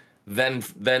something,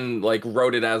 then like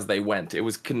wrote it as they went. It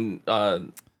was so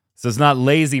it's not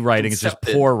lazy writing, it's just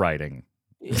poor writing.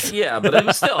 Yeah, but it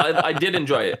was still, I did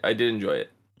enjoy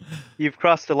it. You've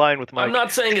crossed the line with Mike. I'm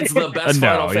not saying it's the best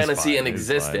Final Fantasy in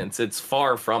existence. It's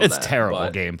far from that. It's terrible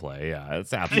gameplay. Yeah,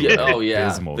 it's absolutely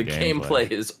abysmal. The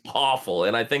gameplay is awful,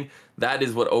 and I think that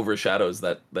is what overshadows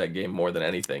that game more than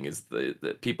anything. Is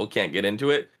that people can't get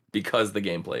into it because the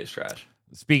gameplay is trash.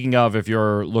 Speaking of, if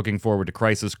you're looking forward to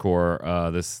Crisis Core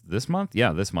this month,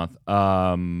 this month,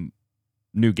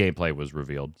 new gameplay was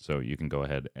revealed, so you can go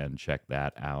ahead and check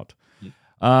that out.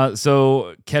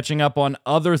 So catching up on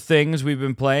other things we've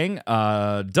been playing.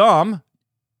 Dom,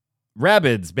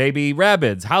 Rabbids, baby,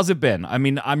 Rabbids. How's it been? I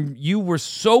mean, you were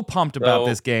so pumped about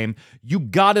this game. You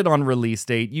got it on release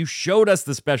date. You showed us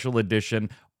the special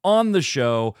edition on the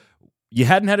show. You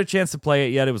hadn't had a chance to play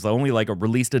it yet. It was only like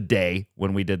released a day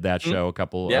when we did that show a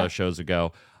couple shows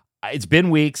ago. It's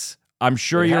been weeks. I'm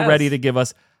sure you're ready to give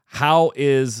us, how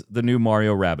is the new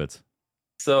Mario Rabbids?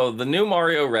 So the new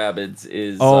Mario Rabbids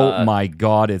is... Oh my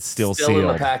God, it's still sealed. In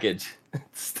the package.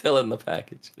 It's still in the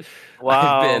package.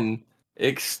 Wow. I've been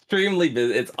extremely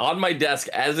busy. It's on my desk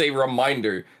as a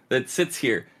reminder that sits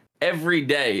here every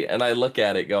day, and I look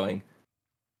at it going,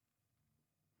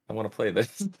 I want to play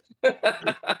this.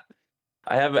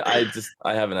 I haven't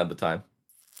had the time.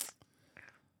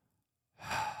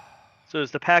 So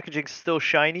is the packaging still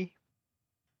shiny?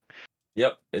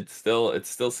 Yep, it's still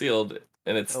sealed.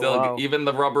 And it's still even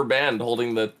the rubber band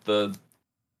holding the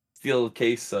steel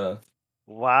case. Still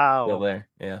there.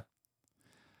 Yeah.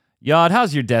 Yod,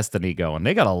 how's your Destiny going?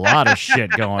 They got a lot of shit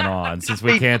going on since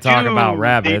we can't talk about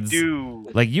Rabbids. They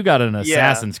do. Like, you got an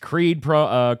Assassin's Creed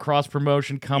cross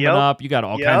promotion coming up. You got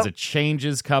all kinds of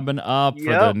changes coming up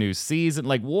for the new season.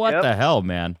 Like, what the hell,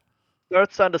 man?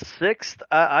 Starts on the 6th.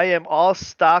 I am all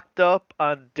stocked up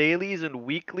on dailies and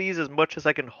weeklies as much as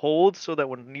I can hold, so that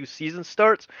when the new season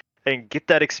starts, and get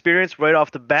that experience right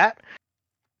off the bat.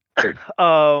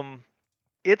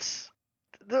 It's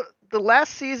the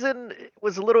last season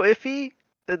was a little iffy.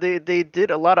 They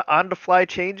did a lot of on the fly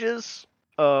changes,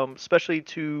 especially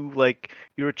to like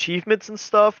your achievements and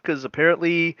stuff, because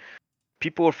apparently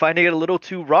people were finding it a little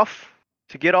too rough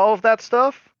to get all of that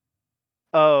stuff.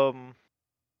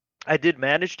 I did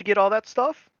manage to get all that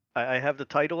stuff. I have the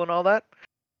title and all that.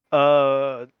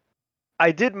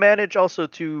 I did manage also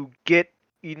to get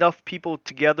enough people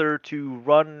together to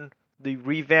run the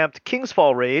revamped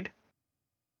Kingsfall raid,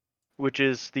 which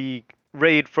is the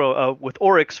raid from with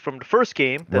Oryx from the first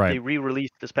game that they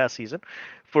re-released this past season.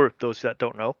 For those that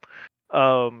don't know,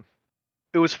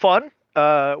 it was fun.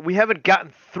 We haven't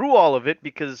gotten through all of it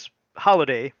because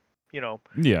holiday, we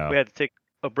had to take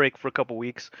a break for a couple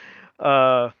weeks.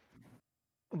 But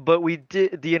we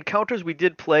did the encounters we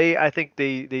did play. I think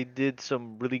they did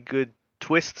some really good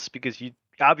twists, because you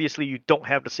don't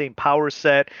have the same power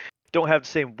set, don't have the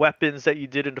same weapons that you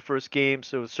did in the first game,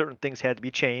 so certain things had to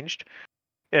be changed,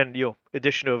 and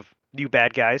addition of new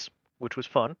bad guys, which was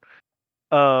fun.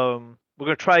 We're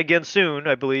gonna try again soon,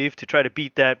 I believe, to try to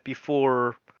beat that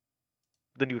before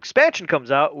the new expansion comes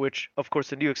out, which of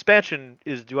course the new expansion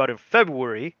is due out in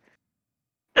February.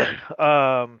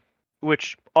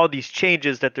 Which all these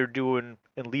changes that they're doing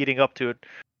and leading up to it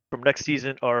from next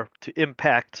season are to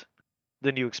impact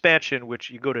the new expansion, which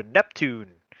you go to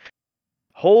Neptune.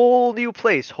 Whole new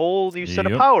place, whole new set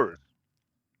of powers.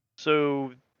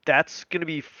 So that's going to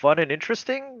be fun and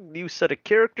interesting. New set of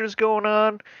characters going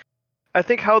on. I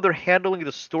think how they're handling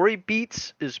the story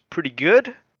beats is pretty good.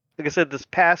 Like I said, this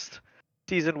past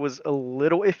season was a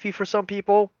little iffy for some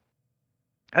people.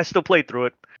 I still played through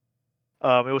it.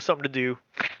 It was something to do.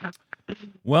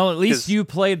 Well, at least you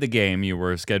played the game you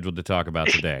were scheduled to talk about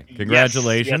today.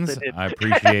 Congratulations. Yes, I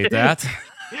appreciate that.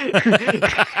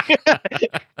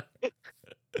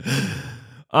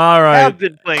 All right. have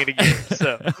been playing a game.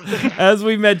 So, As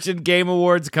we mentioned, Game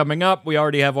Awards coming up. We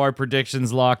already have our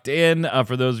predictions locked in.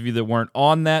 For those of you that weren't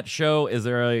on that show, is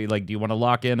there do you want to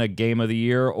lock in a Game of the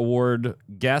Year award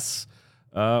guess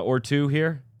or two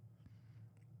here?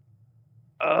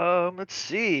 let's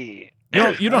see.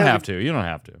 You don't have to. You don't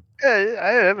have to.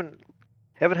 I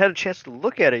haven't had a chance to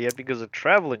look at it yet because of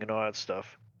traveling and all that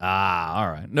stuff. All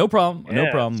right. No problem. No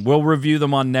Yes. problem. We'll review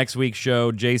them on next week's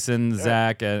show. Jason,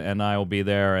 Zach, and I will be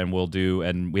there, and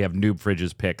we have Noob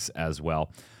Fridge's picks as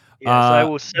well. Yes, I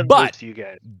will send those to you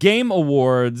guys. Game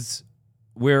Awards,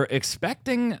 we're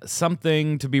expecting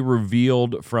something to be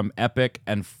revealed from Epic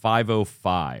and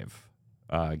 505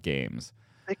 games.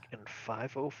 Epic and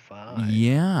 505.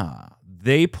 Yeah.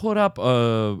 They put up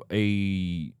a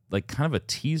kind of a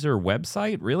teaser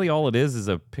website. Really all it is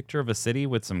a picture of a city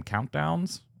with some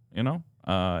countdowns,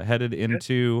 headed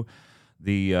into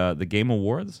the Game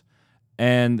Awards.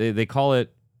 And they call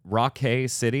it Rockay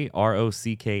City, Rockay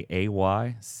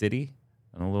City,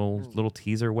 and a little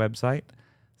teaser website.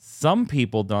 Some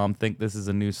people, Dom, think this is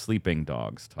a new Sleeping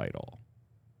Dogs title.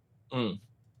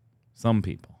 Some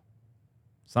people.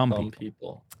 Some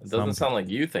people. It doesn't sound like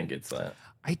you think it's that.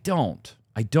 I don't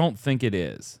think it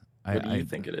is. What do you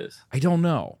think it is? I don't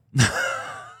know.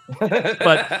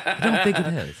 But I don't think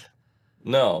it is.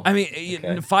 No. I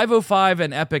mean, 505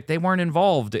 and Epic, they weren't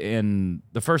involved in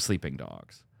the first Sleeping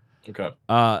Dogs. Okay.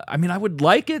 I mean, I would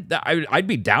like it. I'd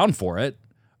be down for it,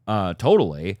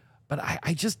 totally. But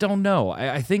I just don't know.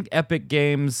 I think Epic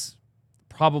Games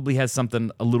probably has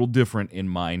something a little different in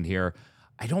mind here.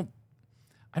 I don't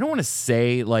want to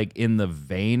say like in the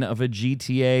vein of a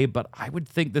GTA, but I would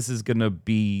think this is gonna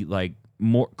be like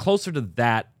more closer to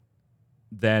that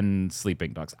than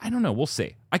Sleeping Dogs. I don't know. We'll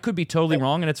see. I could be totally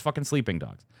wrong, and it's fucking Sleeping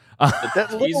Dogs.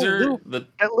 That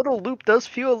little loop does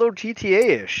feel a little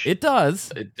GTA-ish. It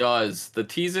does. It does. The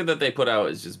teaser that they put out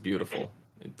is just beautiful.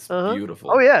 It's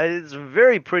beautiful. Oh yeah, it's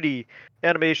very pretty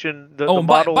animation.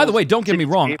 By the way, don't get me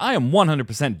wrong. I am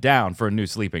 100% down for a new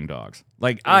Sleeping Dogs.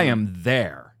 Like I am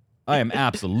there. I am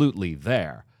absolutely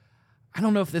there. I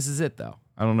don't know if this is it though.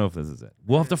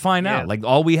 We'll have to find out. Like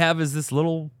all we have is this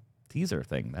little teaser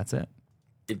thing. That's it.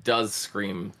 It does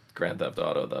scream Grand Theft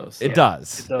Auto though. So. It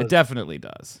does. It definitely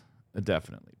does. It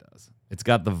definitely does. It's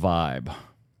got the vibe.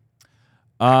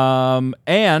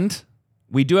 And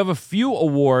we do have a few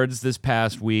awards this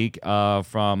past week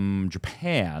from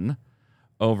Japan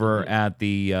over at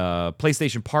the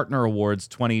PlayStation Partner Awards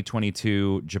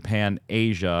 2022 Japan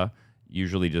Asia,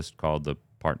 usually just called the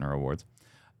Partner Awards.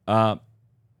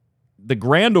 The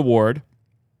Grand Award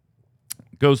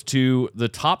goes to the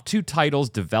top 2 titles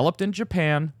developed in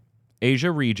Japan,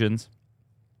 Asia regions,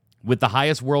 with the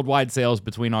highest worldwide sales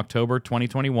between October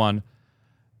 2021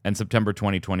 and September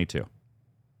 2022.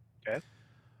 Okay.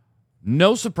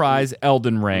 No surprise,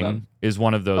 Elden Ring is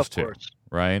one of those two,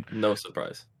 right? No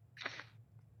surprise.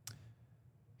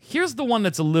 Here's the one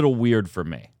that's a little weird for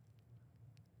me.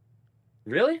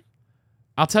 Really?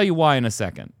 I'll tell you why in a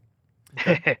second.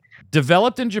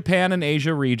 Developed in Japan and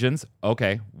Asia regions.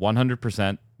 Okay,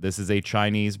 100%. This is a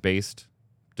Chinese-based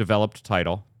developed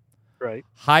title. Right.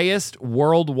 Highest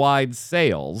worldwide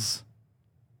sales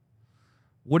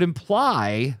would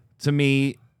imply to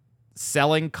me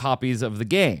selling copies of the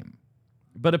game.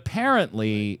 But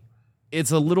apparently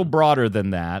it's a little broader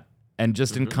than that and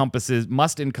just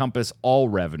must encompass all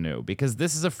revenue because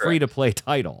this is a free-to-play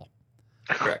title.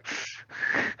 Correct.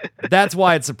 That's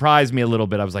why it surprised me a little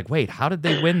bit. I was like, wait, how did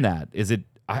they win that? Is it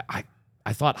I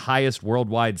thought highest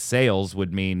worldwide sales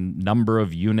would mean number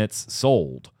of units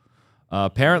sold.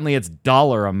 Apparently it's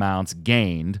dollar amounts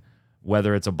gained,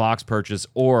 whether it's a box purchase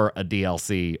or a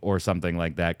DLC or something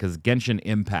like that, because Genshin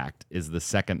Impact is the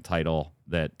second title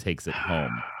that takes it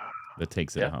home.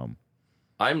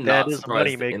 I'm not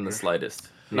surprised in the slightest.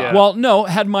 Yeah. Well, no,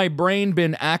 had my brain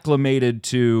been acclimated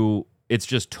to it's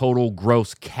just total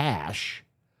gross cash,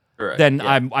 then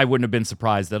I wouldn't have been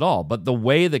surprised at all. But the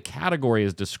way the category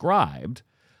is described,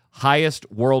 highest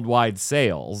worldwide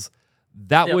sales,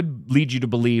 that would lead you to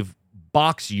believe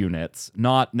box units,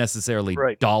 not necessarily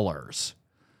dollars.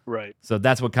 Right. So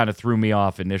that's what kind of threw me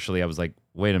off initially. I was like,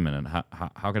 wait a minute,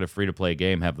 how could a free-to-play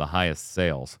game have the highest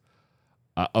sales?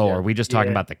 Are we just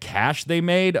talking about the cash they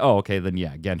made? Oh, okay, then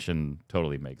Genshin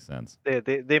totally makes sense.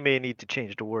 They may need to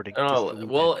change the wording.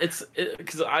 Well, it's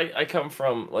because I come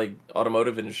from like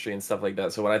automotive industry and stuff like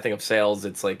that. So when I think of sales,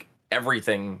 it's like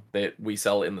everything that we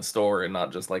sell in the store and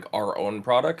not just like our own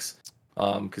products.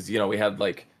 Because we had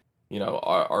like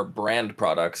our brand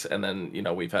products, and then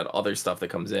we've had other stuff that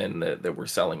comes in that we're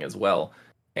selling as well.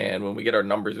 And when we get our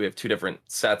numbers, we have two different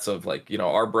sets of like,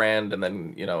 our brand and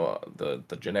then,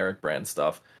 the generic brand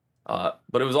stuff.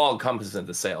 But it was all encompassed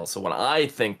into sales. So when I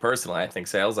think personally, I think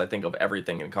sales, I think of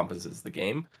everything encompasses the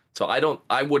game. So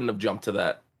I wouldn't have jumped to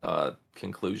that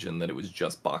conclusion that it was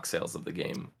just box sales of the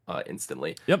game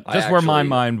instantly. Yep, just where my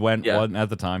mind went at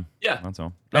the time. Yeah, that's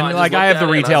all. No, And I have the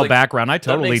retail background. I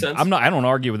makes sense. I don't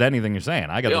argue with anything you're saying.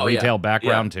 I got the retail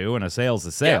background too, and a sale's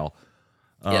a sale.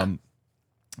 Yeah.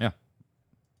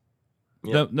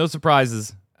 No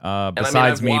surprises.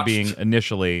 Besides me being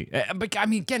initially, but I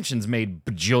mean, Genshin's made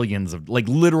bajillions of, like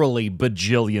literally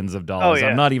bajillions of dollars. Oh,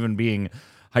 yeah. I'm not even being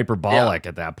hyperbolic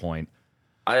at that point.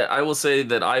 I will say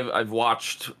that I've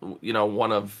watched,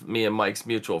 one of me and Mike's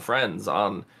mutual friends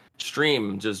on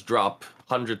stream just drop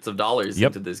hundreds of dollars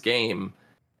into this game,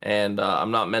 and I'm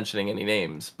not mentioning any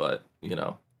names, but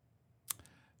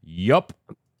Yup.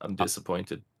 I'm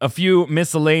disappointed. A few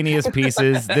miscellaneous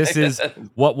pieces. This is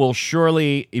what will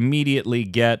surely immediately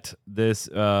get this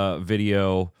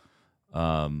video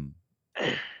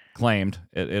claimed.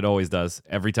 It always does.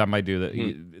 Every time I do that.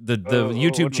 The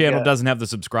YouTube channel doesn't have the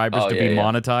subscribers to be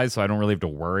monetized, so I don't really have to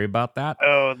worry about that.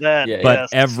 Oh, that.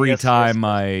 But every time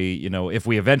if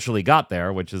we eventually got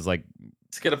there, which is like,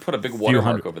 it's going to put a big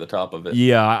watermark over the top of it.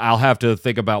 Yeah, I'll have to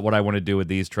think about what I want to do with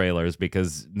these trailers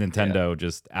because Nintendo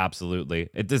just absolutely...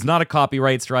 It is not a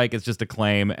copyright strike, it's just a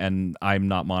claim, and I'm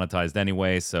not monetized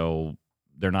anyway, so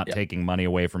they're not taking money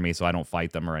away from me, so I don't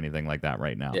fight them or anything like that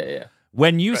right now. Yeah.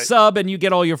 When you sub and you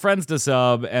get all your friends to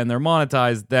sub and they're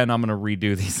monetized, then I'm going to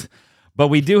redo these. But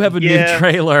we do have a new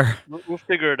trailer. We'll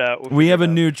figure it out. We have a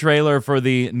new trailer for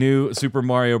the new Super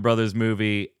Mario Brothers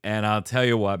movie, and I'll tell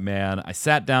you what, man. I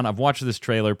sat down. I've watched this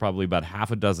trailer probably about half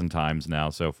a dozen times now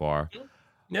so far.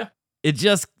 Yeah.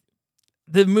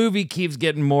 The movie keeps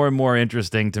getting more and more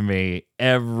interesting to me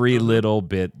every little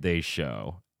bit they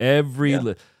show.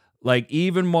 Like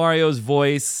even Mario's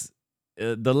voice,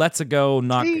 the "Let's Go"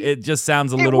 it just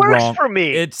sounds a little wrong. For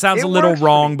me. It sounds a little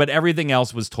wrong, but everything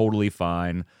else was totally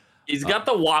fine. He's got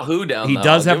the wahoo down. He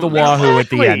does have the wahoo at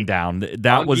the end down.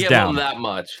 That was down. Him that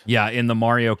much. Yeah, in the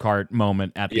Mario Kart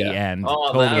moment at the end.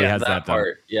 Oh, totally has that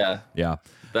part. Yeah.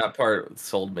 That part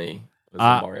sold me.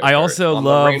 I also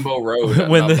love Rainbow Road,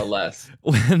 when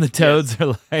the Toads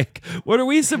are like, "What are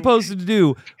we supposed to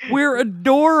do? We're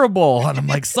adorable," and I'm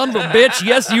like, "Son of a bitch!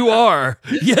 Yes, you are.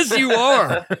 Yes, you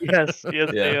are. yes,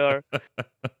 they are."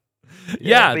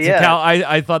 Cal,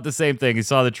 I thought the same thing. He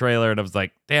saw the trailer and I was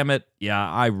like, "Damn it!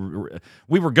 Yeah,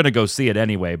 we were gonna go see it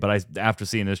anyway." But after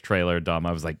seeing this trailer, Dom,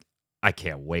 I was like, "I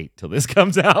can't wait till this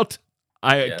comes out.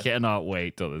 I cannot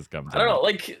wait till this comes out." I don't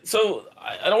know, so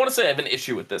I don't want to say I have an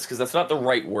issue with this because that's not the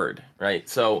right word, right?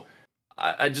 So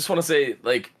I just want to say,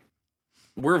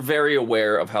 we're very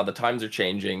aware of how the times are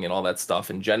changing and all that stuff,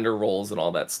 and gender roles and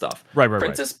all that stuff. Right.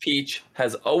 Princess Peach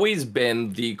has always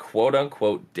been the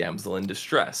quote-unquote damsel in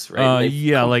distress, right?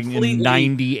 Like in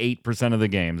 98% of the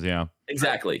games, yeah.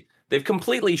 Exactly. They've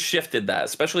completely shifted that,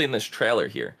 especially in this trailer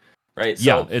here, right?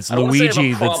 So it's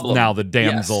Luigi that's now the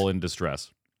damsel in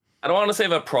distress. I don't want to say I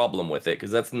have a problem with it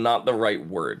because that's not the right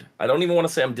word. I don't even want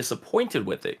to say I'm disappointed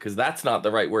with it because that's not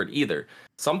the right word either.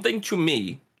 Something to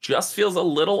me just feels a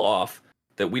little off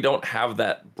that we don't have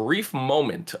that brief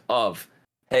moment of,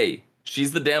 hey,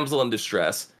 she's the damsel in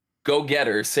distress, go get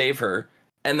her, save her,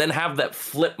 and then have that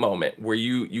flip moment where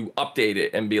you update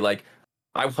it and be like,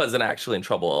 I wasn't actually in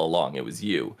trouble all along, it was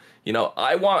you.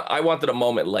 I wanted a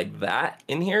moment like that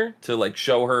in here to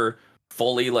show her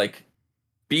fully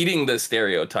beating the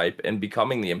stereotype and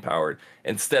becoming the empowered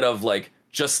instead of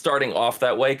just starting off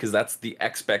that way because that's the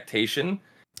expectation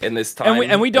in this time.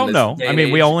 And we don't know. I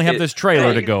mean, we only have this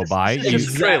trailer to go by.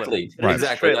 Exactly.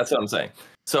 Exactly. That's what I'm saying.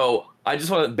 So I just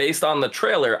want to, based on the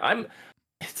trailer,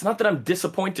 it's not that I'm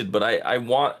disappointed, but I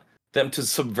want them to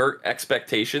subvert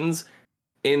expectations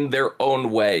in their own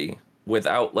way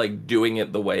without doing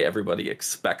it the way everybody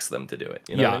expects them to do it.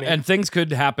 You know what I mean? And things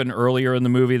could happen earlier in the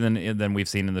movie than we've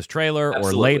seen in this trailer,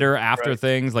 or later after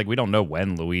things. We don't know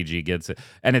when Luigi gets it,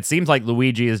 and it seems like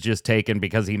Luigi is just taken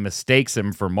because he mistakes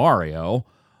him for Mario.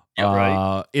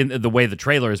 In the way the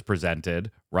trailer is presented,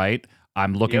 right?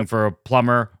 I'm looking for a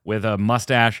plumber with a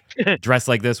mustache, dressed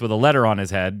like this with a letter on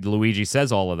his head. Luigi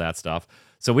says all of that stuff.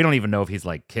 So we don't even know if he's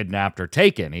kidnapped or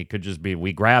taken. He could just be,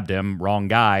 we grabbed him, wrong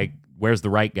guy. Where's the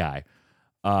right guy?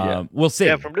 We'll see.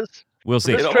 Yeah, from this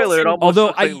trailer, it almost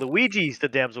looks like Luigi's the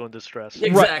damsel in distress.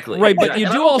 Exactly. Right, but you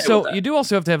do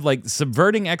also have to have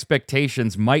subverting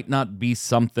expectations might not be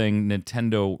something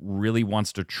Nintendo really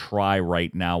wants to try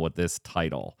right now with this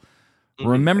title.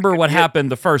 Remember what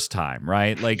happened the first time,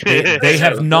 right? They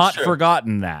have not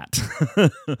forgotten that.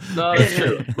 No, that's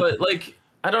true. But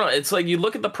I don't know. It's like you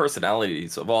look at the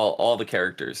personalities of all the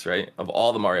characters, right? Of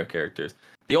all the Mario characters.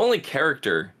 The only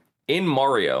character in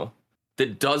Mario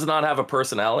that does not have a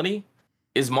personality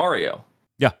is Mario.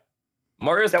 Yeah.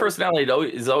 Mario's personality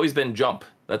has always been jump.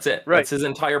 That's it. Right. That's his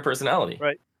entire personality.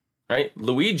 Right. Right?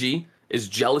 Luigi is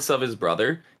jealous of his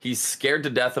brother. He's scared to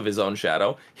death of his own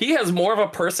shadow. He has more of a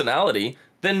personality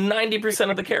than 90%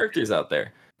 of the characters out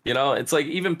there. You know, it's like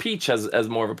even Peach has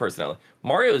more of a personality.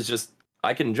 Mario is just,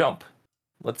 I can jump.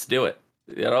 Let's do it.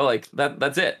 You know, like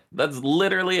that's it. That's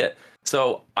literally it.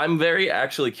 So I'm very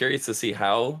actually curious to see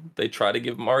how they try to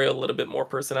give Mario a little bit more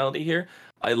personality here.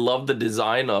 I love the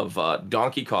design of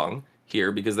Donkey Kong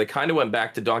here because they kind of went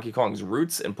back to Donkey Kong's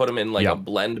roots and put him in like a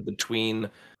blend between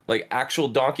like actual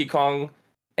Donkey Kong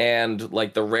and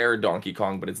like the rare Donkey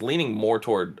Kong, but it's leaning more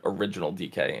toward original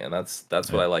DK, and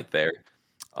that's what I like there.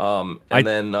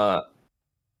 Then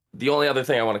the only other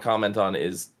thing I want to comment on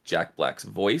is Jack Black's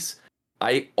voice.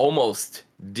 I almost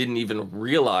didn't even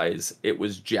realize it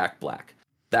was Jack Black.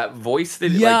 That voice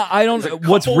that I don't.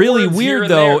 What's really weird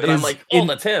though is I'm like,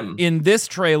 that's him. In this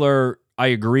trailer, I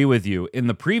agree with you. In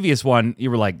the previous one, you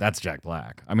were like, "That's Jack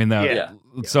Black." I mean,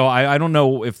 so I don't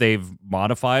know if they've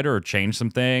modified or changed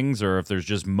some things, or if there's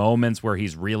just moments where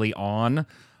he's really on,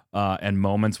 and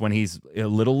moments when he's a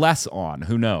little less on.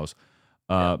 Who knows?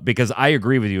 Because I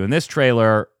agree with you. In this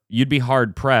trailer, you'd be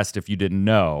hard pressed if you didn't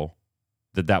know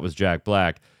that was Jack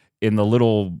Black. In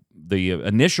the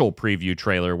initial preview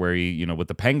trailer where he, you know, with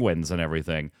the penguins and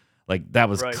everything, like that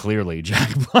was clearly Jack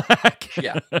Black.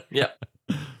 Yeah.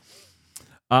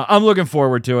 I'm looking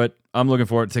forward to it.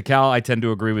 To Cal, I tend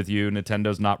to agree with you.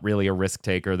 Nintendo's not really a risk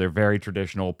taker. They're very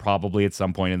traditional. Probably at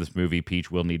some point in this movie,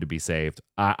 Peach will need to be saved.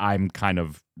 I'm kind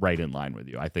of right in line with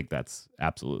you. I think that's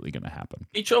absolutely going to happen.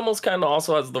 Peach almost kind of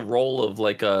also has the role of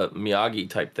like a Miyagi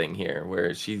type thing here,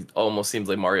 where she almost seems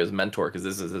like Mario's mentor because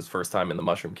this is his first time in the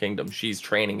Mushroom Kingdom. She's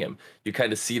training him. You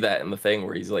kind of see that in the thing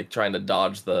where he's like trying to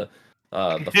dodge the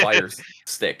fire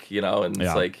stick, you know, and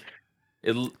it's like.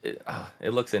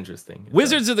 It looks interesting.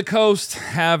 Wizards of the Coast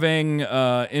having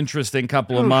interesting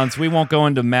couple of months. We won't go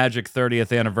into Magic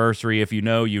 30th anniversary. If you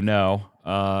know, you know.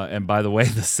 And by the way,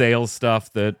 the sales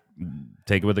stuff that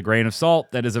take it with a grain of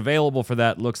salt that is available for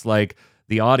that looks like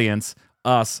the audience,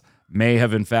 us, may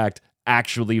have in fact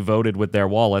actually voted with their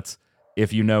wallets.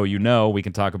 If you know, you know. We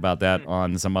can talk about that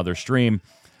on some other stream.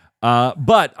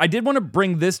 But I did want to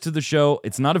bring this to the show.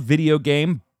 It's not a video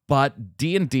game, but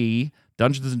D&D,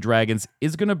 Dungeons & Dragons,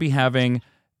 is going to be having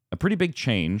a pretty big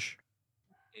change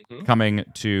coming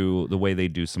to the way they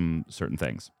do some certain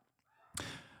things.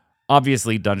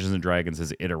 Obviously, Dungeons & Dragons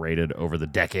has iterated over the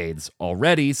decades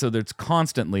already, so there's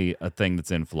constantly a thing that's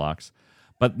in flux.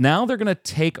 But now they're going to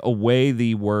take away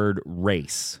the word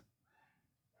race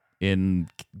in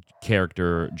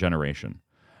character generation.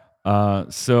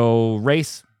 So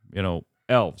race, you know,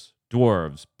 elves,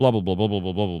 dwarves, blah, blah, blah, blah, blah,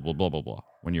 blah, blah, blah, blah, blah, blah.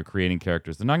 When you're creating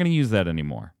characters, they're not going to use that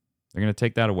anymore. They're going to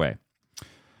take that away.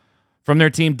 From their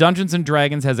team, Dungeons &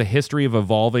 Dragons has a history of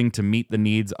evolving to meet the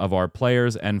needs of our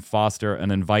players and foster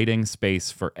an inviting space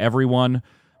for everyone.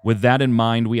 With that in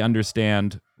mind, we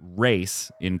understand race,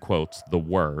 in quotes, the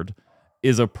word,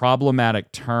 is a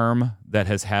problematic term that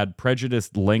has had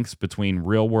prejudiced links between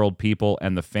real-world people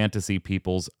and the fantasy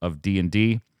peoples of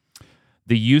D&D.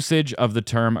 The usage of the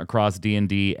term across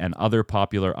D&D and other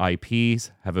popular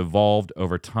IPs have evolved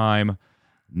over time.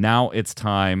 Now it's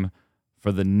time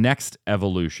for the next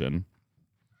evolution.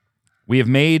 We have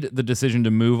made the decision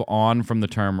to move on from the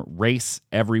term race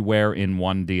everywhere in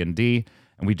one D&D,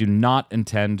 and we do not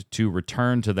intend to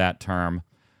return to that term.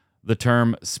 The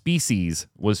term species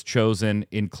was chosen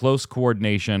in close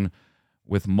coordination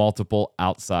with multiple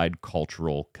outside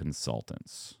cultural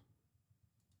consultants.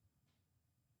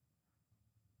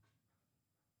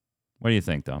 What do you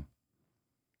think, Dom?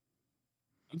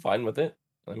 I'm fine with it.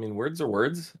 I mean, words are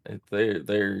words.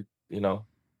 They're you know,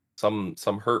 some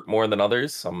hurt more than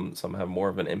others. Some have more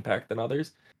of an impact than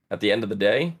others. At the end of the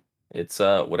day, it's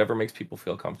whatever makes people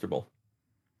feel comfortable.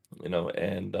 You know,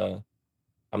 and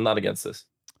I'm not against this.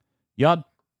 Yad?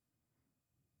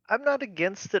 I'm not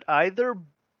against it either,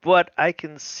 but I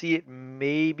can see it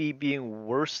maybe being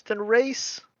worse than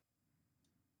race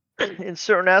in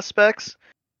certain aspects.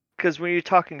 Because when you're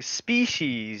talking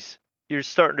species, you're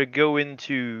starting to go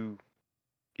into,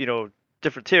 you know,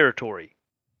 different territory.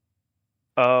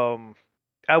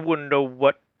 I wouldn't know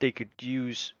what they could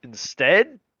use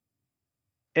instead.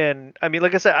 And I mean,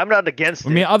 like I said, I'm not against it.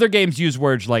 I mean, other games use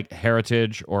words like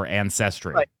heritage or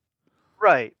ancestry.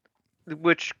 Right.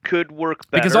 which could work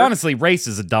better. Because honestly, race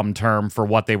is a dumb term for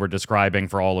what they were describing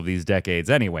for all of these decades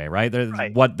anyway, right?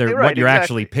 Right. What you're Exactly.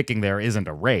 actually picking there isn't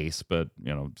a race, but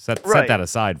set that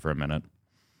aside for a minute.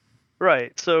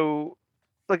 Right. So,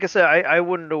 like I said, I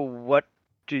wouldn't know what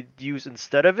to use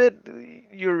instead of it.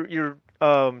 Your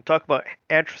talk about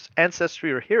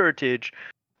ancestry or heritage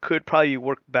could probably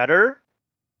work better.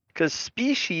 Because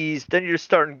species, then you're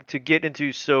starting to get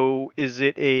into, so is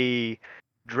it a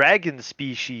dragon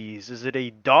species? Is it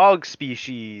a dog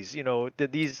species? It's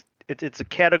a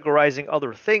categorizing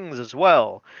other things as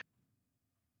well.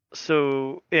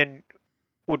 So, and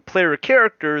with player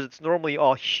characters, it's normally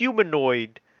all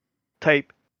humanoid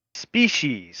type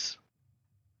species.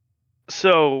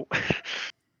 So,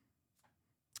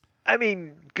 I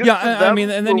mean, good for them. I mean,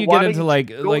 and then you get into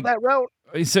go that route.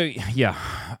 So yeah,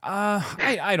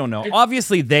 I don't know.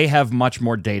 Obviously, they have much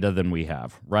more data than we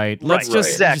have, right? Let's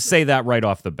just say that right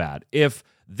off the bat. If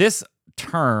this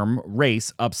term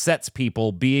race upsets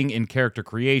people being in character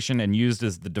creation and used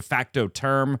as the de facto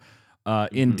term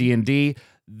in D&D,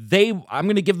 I'm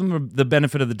going to give them the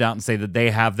benefit of the doubt and say that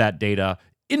they have that data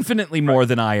infinitely more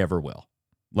than I ever will.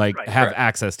 Have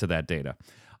access to that data.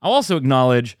 I'll also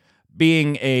acknowledge,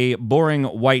 being a boring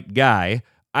white guy,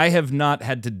 I have not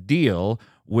had to deal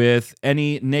with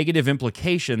any negative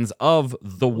implications of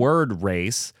the word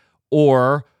race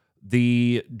or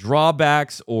the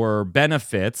drawbacks or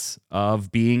benefits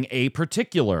of being a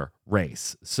particular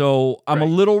race. So I'm a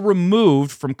little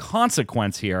removed from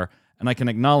consequence here, and I can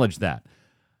acknowledge that.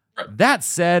 That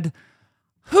said,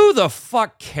 who the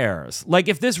fuck cares?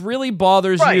 If this really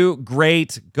bothers you,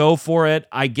 great, go for it.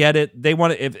 I get it. They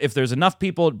want to, if there's enough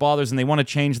people it bothers and they want to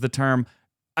change the term,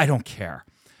 I don't care.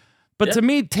 But to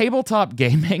me, tabletop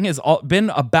gaming has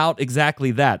been about exactly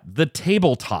that, the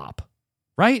tabletop,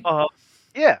 right?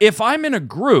 Yeah. If I'm in a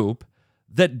group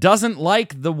that doesn't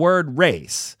like the word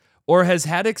race or has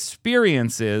had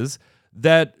experiences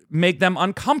that make them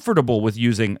uncomfortable with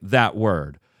using that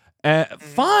word,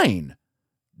 fine.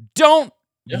 Don't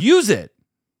use it.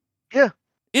 Yeah.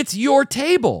 It's your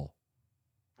table.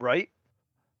 Right.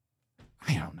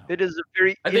 I don't know. It is a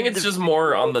very. I think it's just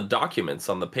more on the documents,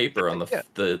 on the paper, on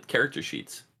the character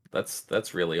sheets.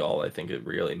 That's really all I think it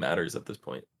really matters at this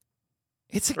point.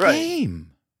 It's a game.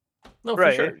 No,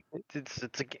 for sure.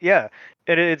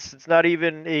 And it's not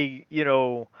even a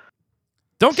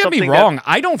Don't get me wrong.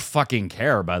 I don't fucking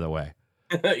care. By the way.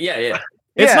 Yeah.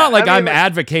 It's not like I'm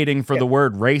advocating for the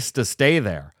word race to stay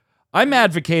there. I'm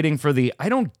advocating for I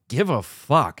don't give a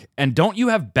fuck. And don't you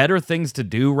have better things to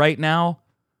do right now?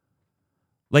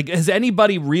 Has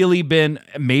anybody really been,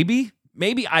 maybe,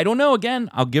 I don't know, again,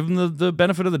 I'll give them the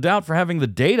benefit of the doubt for having the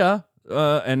data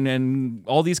and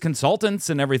all these consultants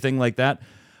and everything like that.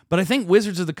 But I think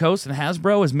Wizards of the Coast and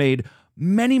Hasbro has made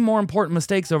many more important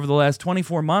mistakes over the last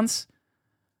 24 months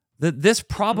that this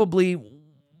probably,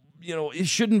 it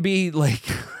shouldn't be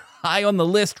high on the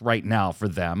list right now for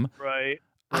them. Right.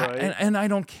 And I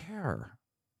don't care.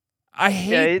 I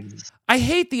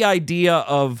hate the idea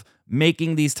of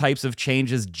making these types of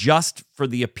changes just for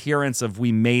the appearance of we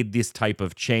made this type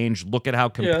of change. Look at how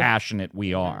compassionate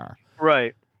we are.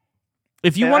 Right.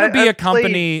 If you want to be a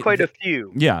company, quite a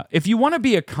few. Yeah. If you want to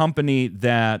be a company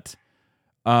that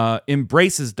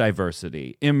embraces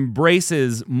diversity,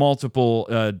 embraces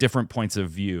multiple different points of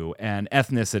view and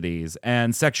ethnicities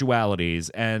and sexualities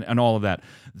and all of that,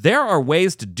 there are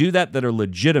ways to do that are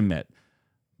legitimate.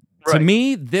 To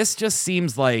me, this just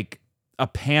seems like a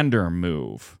pander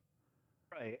move.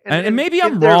 And maybe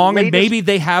I'm wrong, and maybe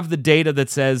they have the data that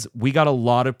says we got a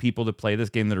lot of people to play this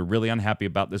game that are really unhappy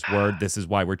about this word. This is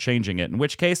why we're changing it. In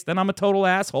which case, then I'm a total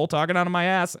asshole talking out of my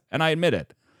ass, and I admit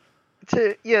it.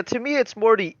 To me, it's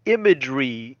more the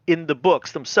imagery in the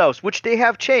books themselves, which they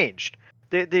have changed.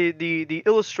 The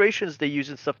illustrations they use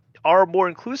and stuff are more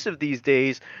inclusive these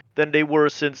days than they were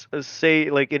since, say,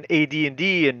 in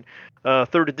AD&D and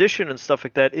 3rd edition and stuff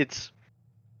like that. It's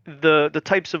the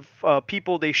types of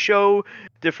people they show,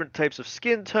 different types of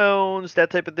skin tones,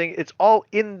 that type of thing. It's all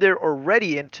in there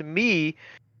already. And to me,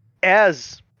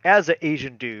 as an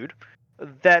Asian dude,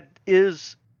 that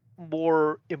is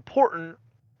more important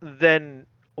than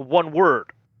one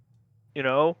word,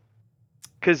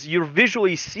 because you're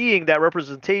visually seeing that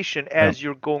representation as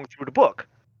you're going through the book.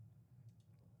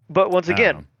 But once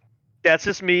again, that's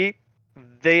just me.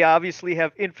 They obviously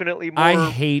have infinitely more. I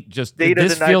hate this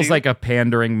feels like a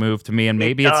pandering move to me, and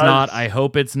maybe it's not. I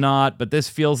hope it's not, but this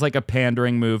feels like a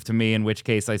pandering move to me. In which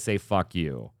case, I say fuck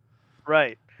you.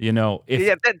 Right.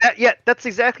 That's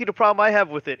exactly the problem I have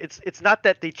with it. It's not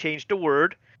that they changed a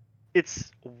word;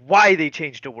 it's why they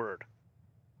changed a word.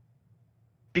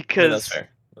 Because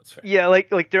That's fair. Yeah, like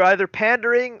they're either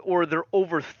pandering or they're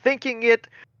overthinking it,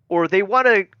 or they want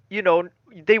to,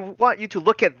 they want you to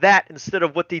look at that instead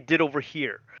of what they did over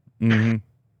here. Mm-hmm.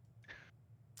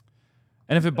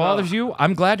 And if it bothers you,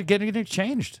 I'm glad to get it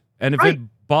changed. And if it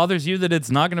bothers you that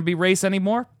it's not going to be race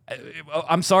anymore,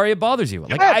 I'm sorry it bothers you.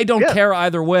 Like, I don't care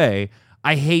either way.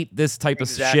 I hate this type of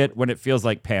shit when it feels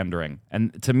like pandering.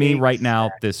 And to me, right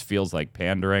now, this feels like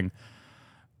pandering.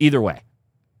 Either way.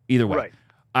 Right.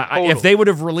 If they would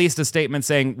have released a statement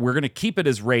saying, we're going to keep it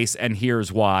as race and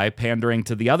here's why, pandering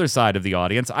to the other side of the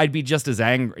audience, I'd be just as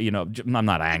angry. I'm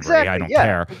not angry. I don't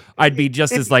care. I'd be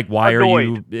just as like, why are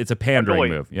you? It's a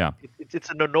pandering move. Yeah. It's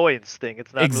an annoyance thing.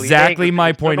 It's not exactly really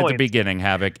my point at the beginning,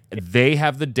 Havoc. They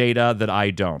have the data that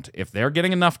I don't. If they're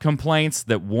getting enough complaints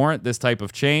that warrant this type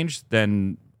of change,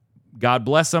 then God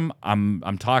bless them.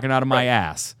 I'm talking out of my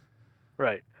ass.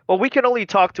 Right. Well, we can only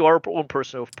talk to our own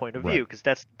personal point of view because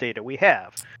that's the data we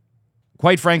have.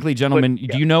 Quite frankly, gentlemen,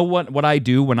 do you know what I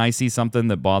do when I see something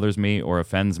that bothers me or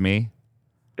offends me?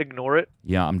 Ignore it.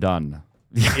 Yeah, I'm done.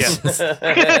 Yeah.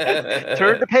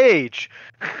 Turn the page.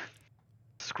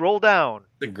 Scroll down.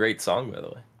 It's a great song, by the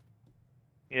way.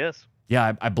 Yes.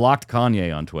 Yeah, I blocked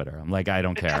Kanye on Twitter. I'm like, I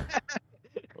don't care.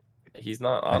 He's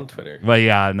not on Twitter. But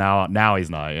yeah, now he's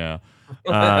not. Yeah.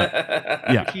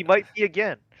 Yeah. He might be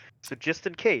again. So just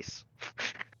in case.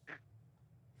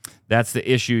 That's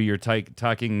the issue. You're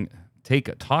talking,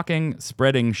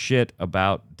 spreading shit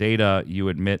about data you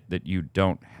admit that you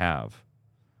don't have.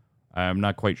 I'm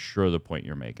not quite sure the point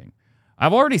you're making.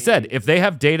 I've already said, if they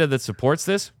have data that supports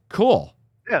this, cool.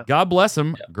 Yeah. God bless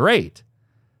them. Yeah. Great.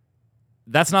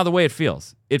 That's not the way it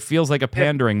feels. It feels like a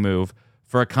pandering move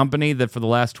for a company that for the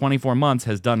last 24 months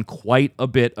has done quite a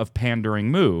bit of pandering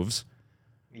moves.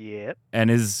 Yeah. And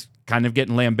is kind of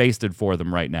getting lambasted for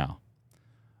them right now.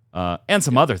 And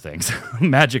some other things.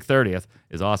 Magic 30th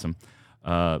is awesome.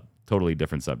 Totally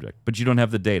different subject. But you don't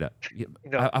have the data.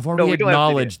 I've already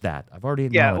acknowledged that. I've already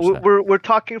acknowledged that. We're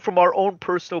talking from our own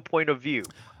personal point of view.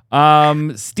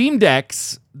 Steam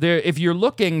Decks, if you're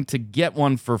looking to get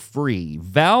one for free,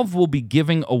 Valve will be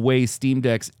giving away Steam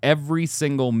Decks every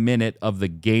single minute of the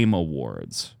Game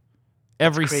Awards.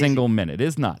 Every single minute. It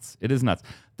is nuts. It is nuts.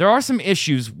 There are some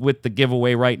issues with the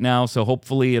giveaway right now, so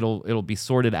hopefully it'll be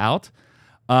sorted out.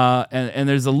 And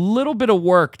there's a little bit of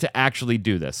work to actually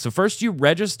do this. So first you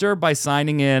register by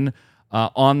signing in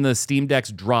on the Steam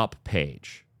Deck's drop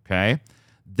page, okay?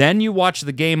 Then you watch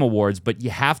the Game Awards, but you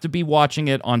have to be watching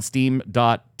it on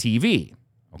steam.tv,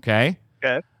 okay?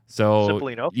 Okay. So simple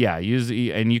enough. Yeah,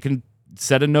 and you can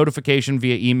set a notification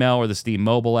via email or the Steam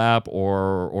mobile app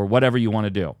or whatever you want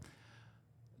to do.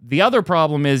 The other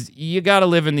problem is you got to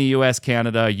live in the US,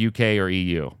 Canada, UK, or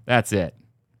EU. That's it.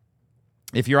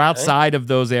 If you're outside of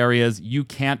those areas, you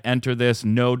can't enter this.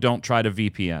 No, don't try to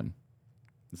VPN.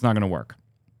 It's not going to work.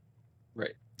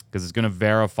 Right. Because it's going to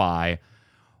verify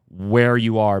where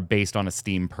you are based on a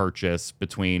Steam purchase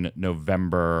between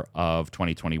November of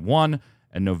 2021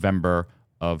 and November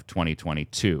of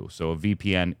 2022. So a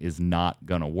VPN is not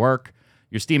going to work.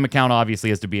 Your Steam account obviously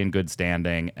has to be in good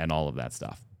standing and all of that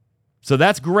stuff. So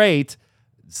that's great.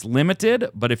 It's limited,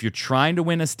 but if you're trying to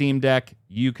win a Steam Deck,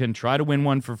 you can try to win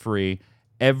one for free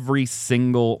every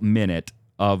single minute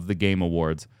of the Game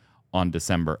Awards on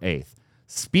December 8th.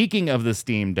 Speaking of the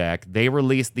Steam Deck, they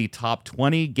released the top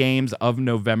 20 games of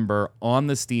November on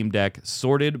the Steam Deck,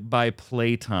 sorted by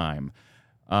playtime.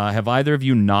 Have either of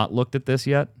you not looked at this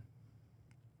yet?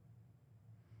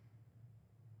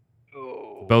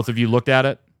 Oh. Both of you looked at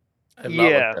it? I have not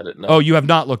looked at it, no. Oh, you have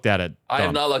not looked at it? I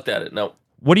have not looked at it, no.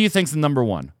 What do you think's the number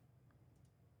one?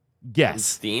 Guess.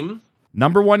 Steam?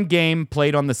 Number one game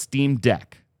played on the Steam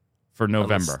Deck for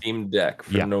November. On the Steam Deck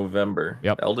for November.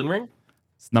 Yep. Elden Ring?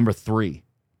 It's number 3.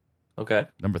 Okay.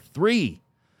 Number 3.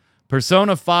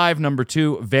 Persona 5, number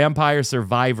 2. Vampire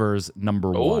Survivors, number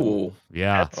 1. Oh.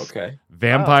 Yeah. Okay.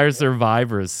 Vampire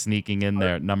Survivors sneaking in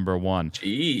there, number 1.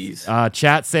 Jeez.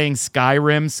 Chat saying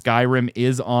Skyrim. Skyrim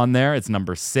is on there. It's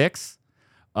number 6.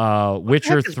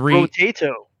 Witcher 3.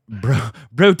 Brotato.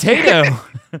 Brotato.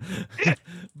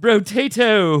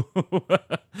 Brotato.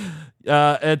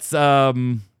 It's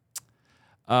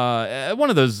one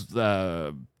of those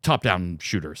top-down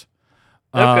shooters.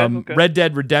 Okay. Red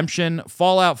Dead Redemption,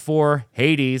 Fallout 4,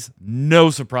 Hades. No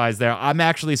surprise there. I'm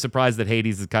actually surprised that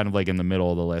Hades is kind of like in the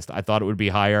middle of the list. I thought it would be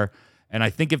higher. And I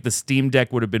think if the Steam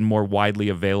Deck would have been more widely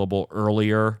available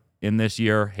earlier in this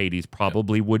year, Hades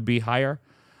probably would be higher.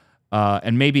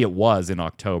 And maybe it was in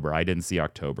October. I didn't see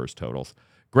October's totals.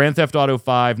 Grand Theft Auto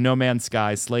 5, No Man's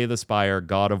Sky, Slay the Spire,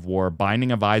 God of War,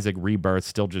 Binding of Isaac Rebirth,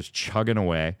 still just chugging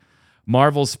away.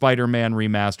 Marvel's Spider-Man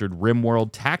Remastered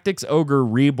RimWorld, Tactics Ogre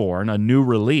Reborn, a new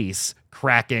release,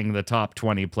 cracking the top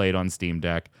 20 played on Steam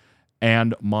Deck,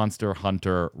 and Monster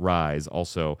Hunter Rise,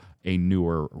 also a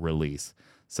newer release.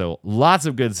 So lots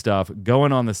of good stuff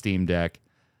going on the Steam Deck,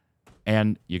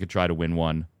 and you could try to win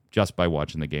one just by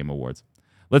watching the Game Awards.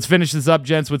 Let's finish this up,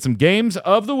 gents, with some games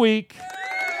of the week.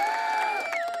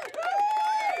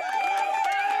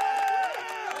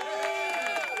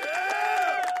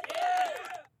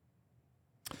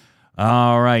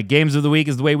 All right, Games of the Week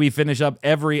is the way we finish up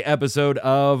every episode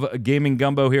of Gaming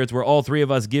Gumbo here. It's where all three of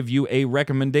us give you a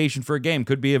recommendation for a game.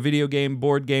 Could be a video game,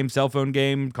 board game, cell phone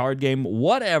game, card game,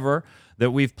 whatever that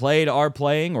we've played, are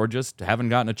playing, or just haven't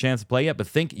gotten a chance to play yet, but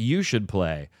think you should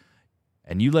play.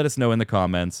 And you let us know in the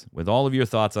comments, with all of your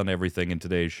thoughts on everything in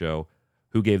today's show,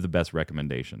 who gave the best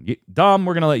recommendation. Dom,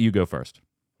 we're going to let you go first.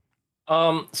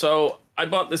 So I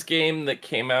bought this game that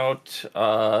came out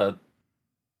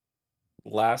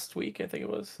last week, I think it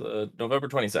was November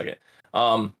 22nd.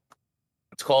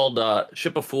 It's called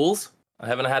Ship of Fools. I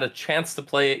haven't had a chance to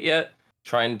play it yet.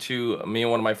 Me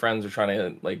and one of my friends are trying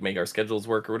to like make our schedules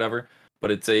work or whatever. But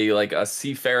it's a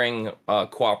seafaring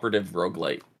cooperative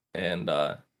roguelite, and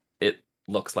it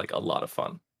looks like a lot of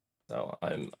fun. So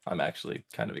I'm actually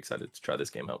kind of excited to try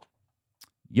this game out.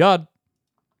 Yod.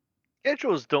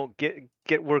 Schedules don't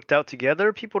get worked out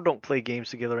together. People don't play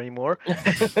games together anymore.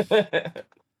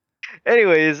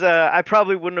 Anyways, I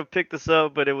probably wouldn't have picked this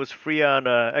up, but it was free on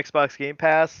Xbox Game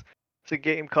Pass. It's a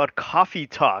game called Coffee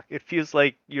Talk. It feels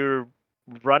like you're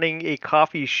running a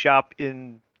coffee shop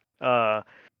in Shadow.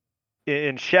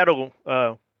 Shadowrun.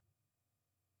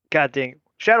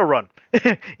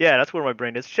 Yeah, that's where my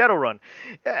brain is. Shadowrun.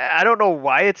 I don't know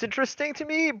why it's interesting to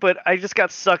me, but I just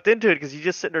got sucked into it because you're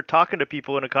just sitting there talking to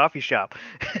people in a coffee shop.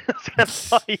 That's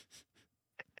funny.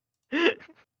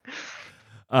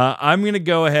 I'm going to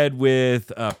go ahead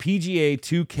with PGA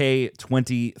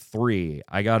 2K23.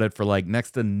 I got it for like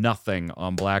next to nothing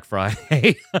on Black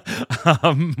Friday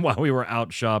while we were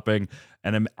out shopping,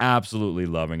 and I'm absolutely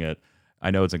loving it.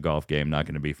 I know it's a golf game, not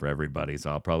going to be for everybody, so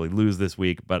I'll probably lose this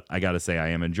week, but I got to say I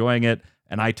am enjoying it,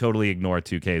 and I totally ignore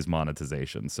 2K's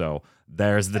monetization. So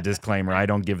there's the disclaimer. I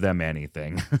don't give them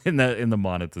anything in the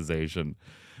monetization.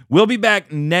 We'll be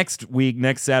back next week,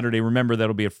 next Saturday. Remember,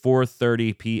 that'll be at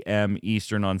 4:30 p.m.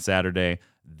 Eastern on Saturday.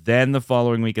 Then the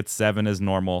following week at 7 as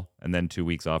normal, and then 2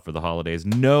 weeks off for the holidays.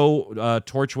 No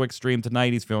Torchwick stream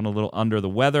tonight. He's feeling a little under the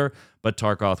weather, but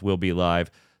Tarkoth will be live.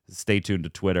 Stay tuned to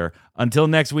Twitter. Until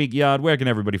next week, Yad, where can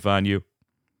everybody find you?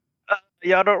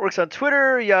 Yad Artworks on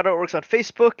Twitter, Yad Artworks on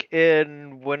Facebook,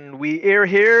 and when we air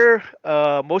here,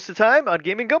 most of the time on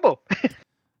Gaming Gumbo.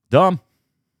 Dom.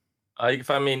 You can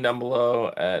find me down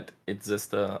below at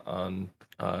itzista on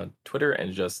Twitter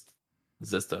and just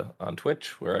Zista on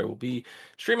Twitch, where I will be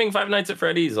streaming Five Nights at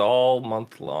Freddy's all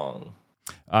month long.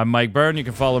 I'm Mike Byrne. You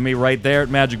can follow me right there at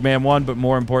MagicMan1, but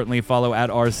more importantly, follow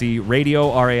at RC Radio,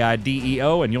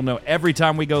 RAIDEO, and you'll know every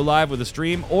time we go live with a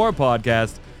stream or a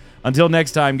podcast. Until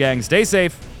next time, gang, stay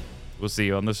safe. We'll see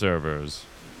you on the servers.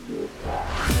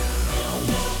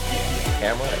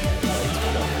 Camera.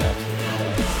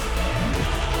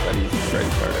 Freddy's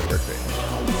credit card at work right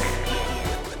now.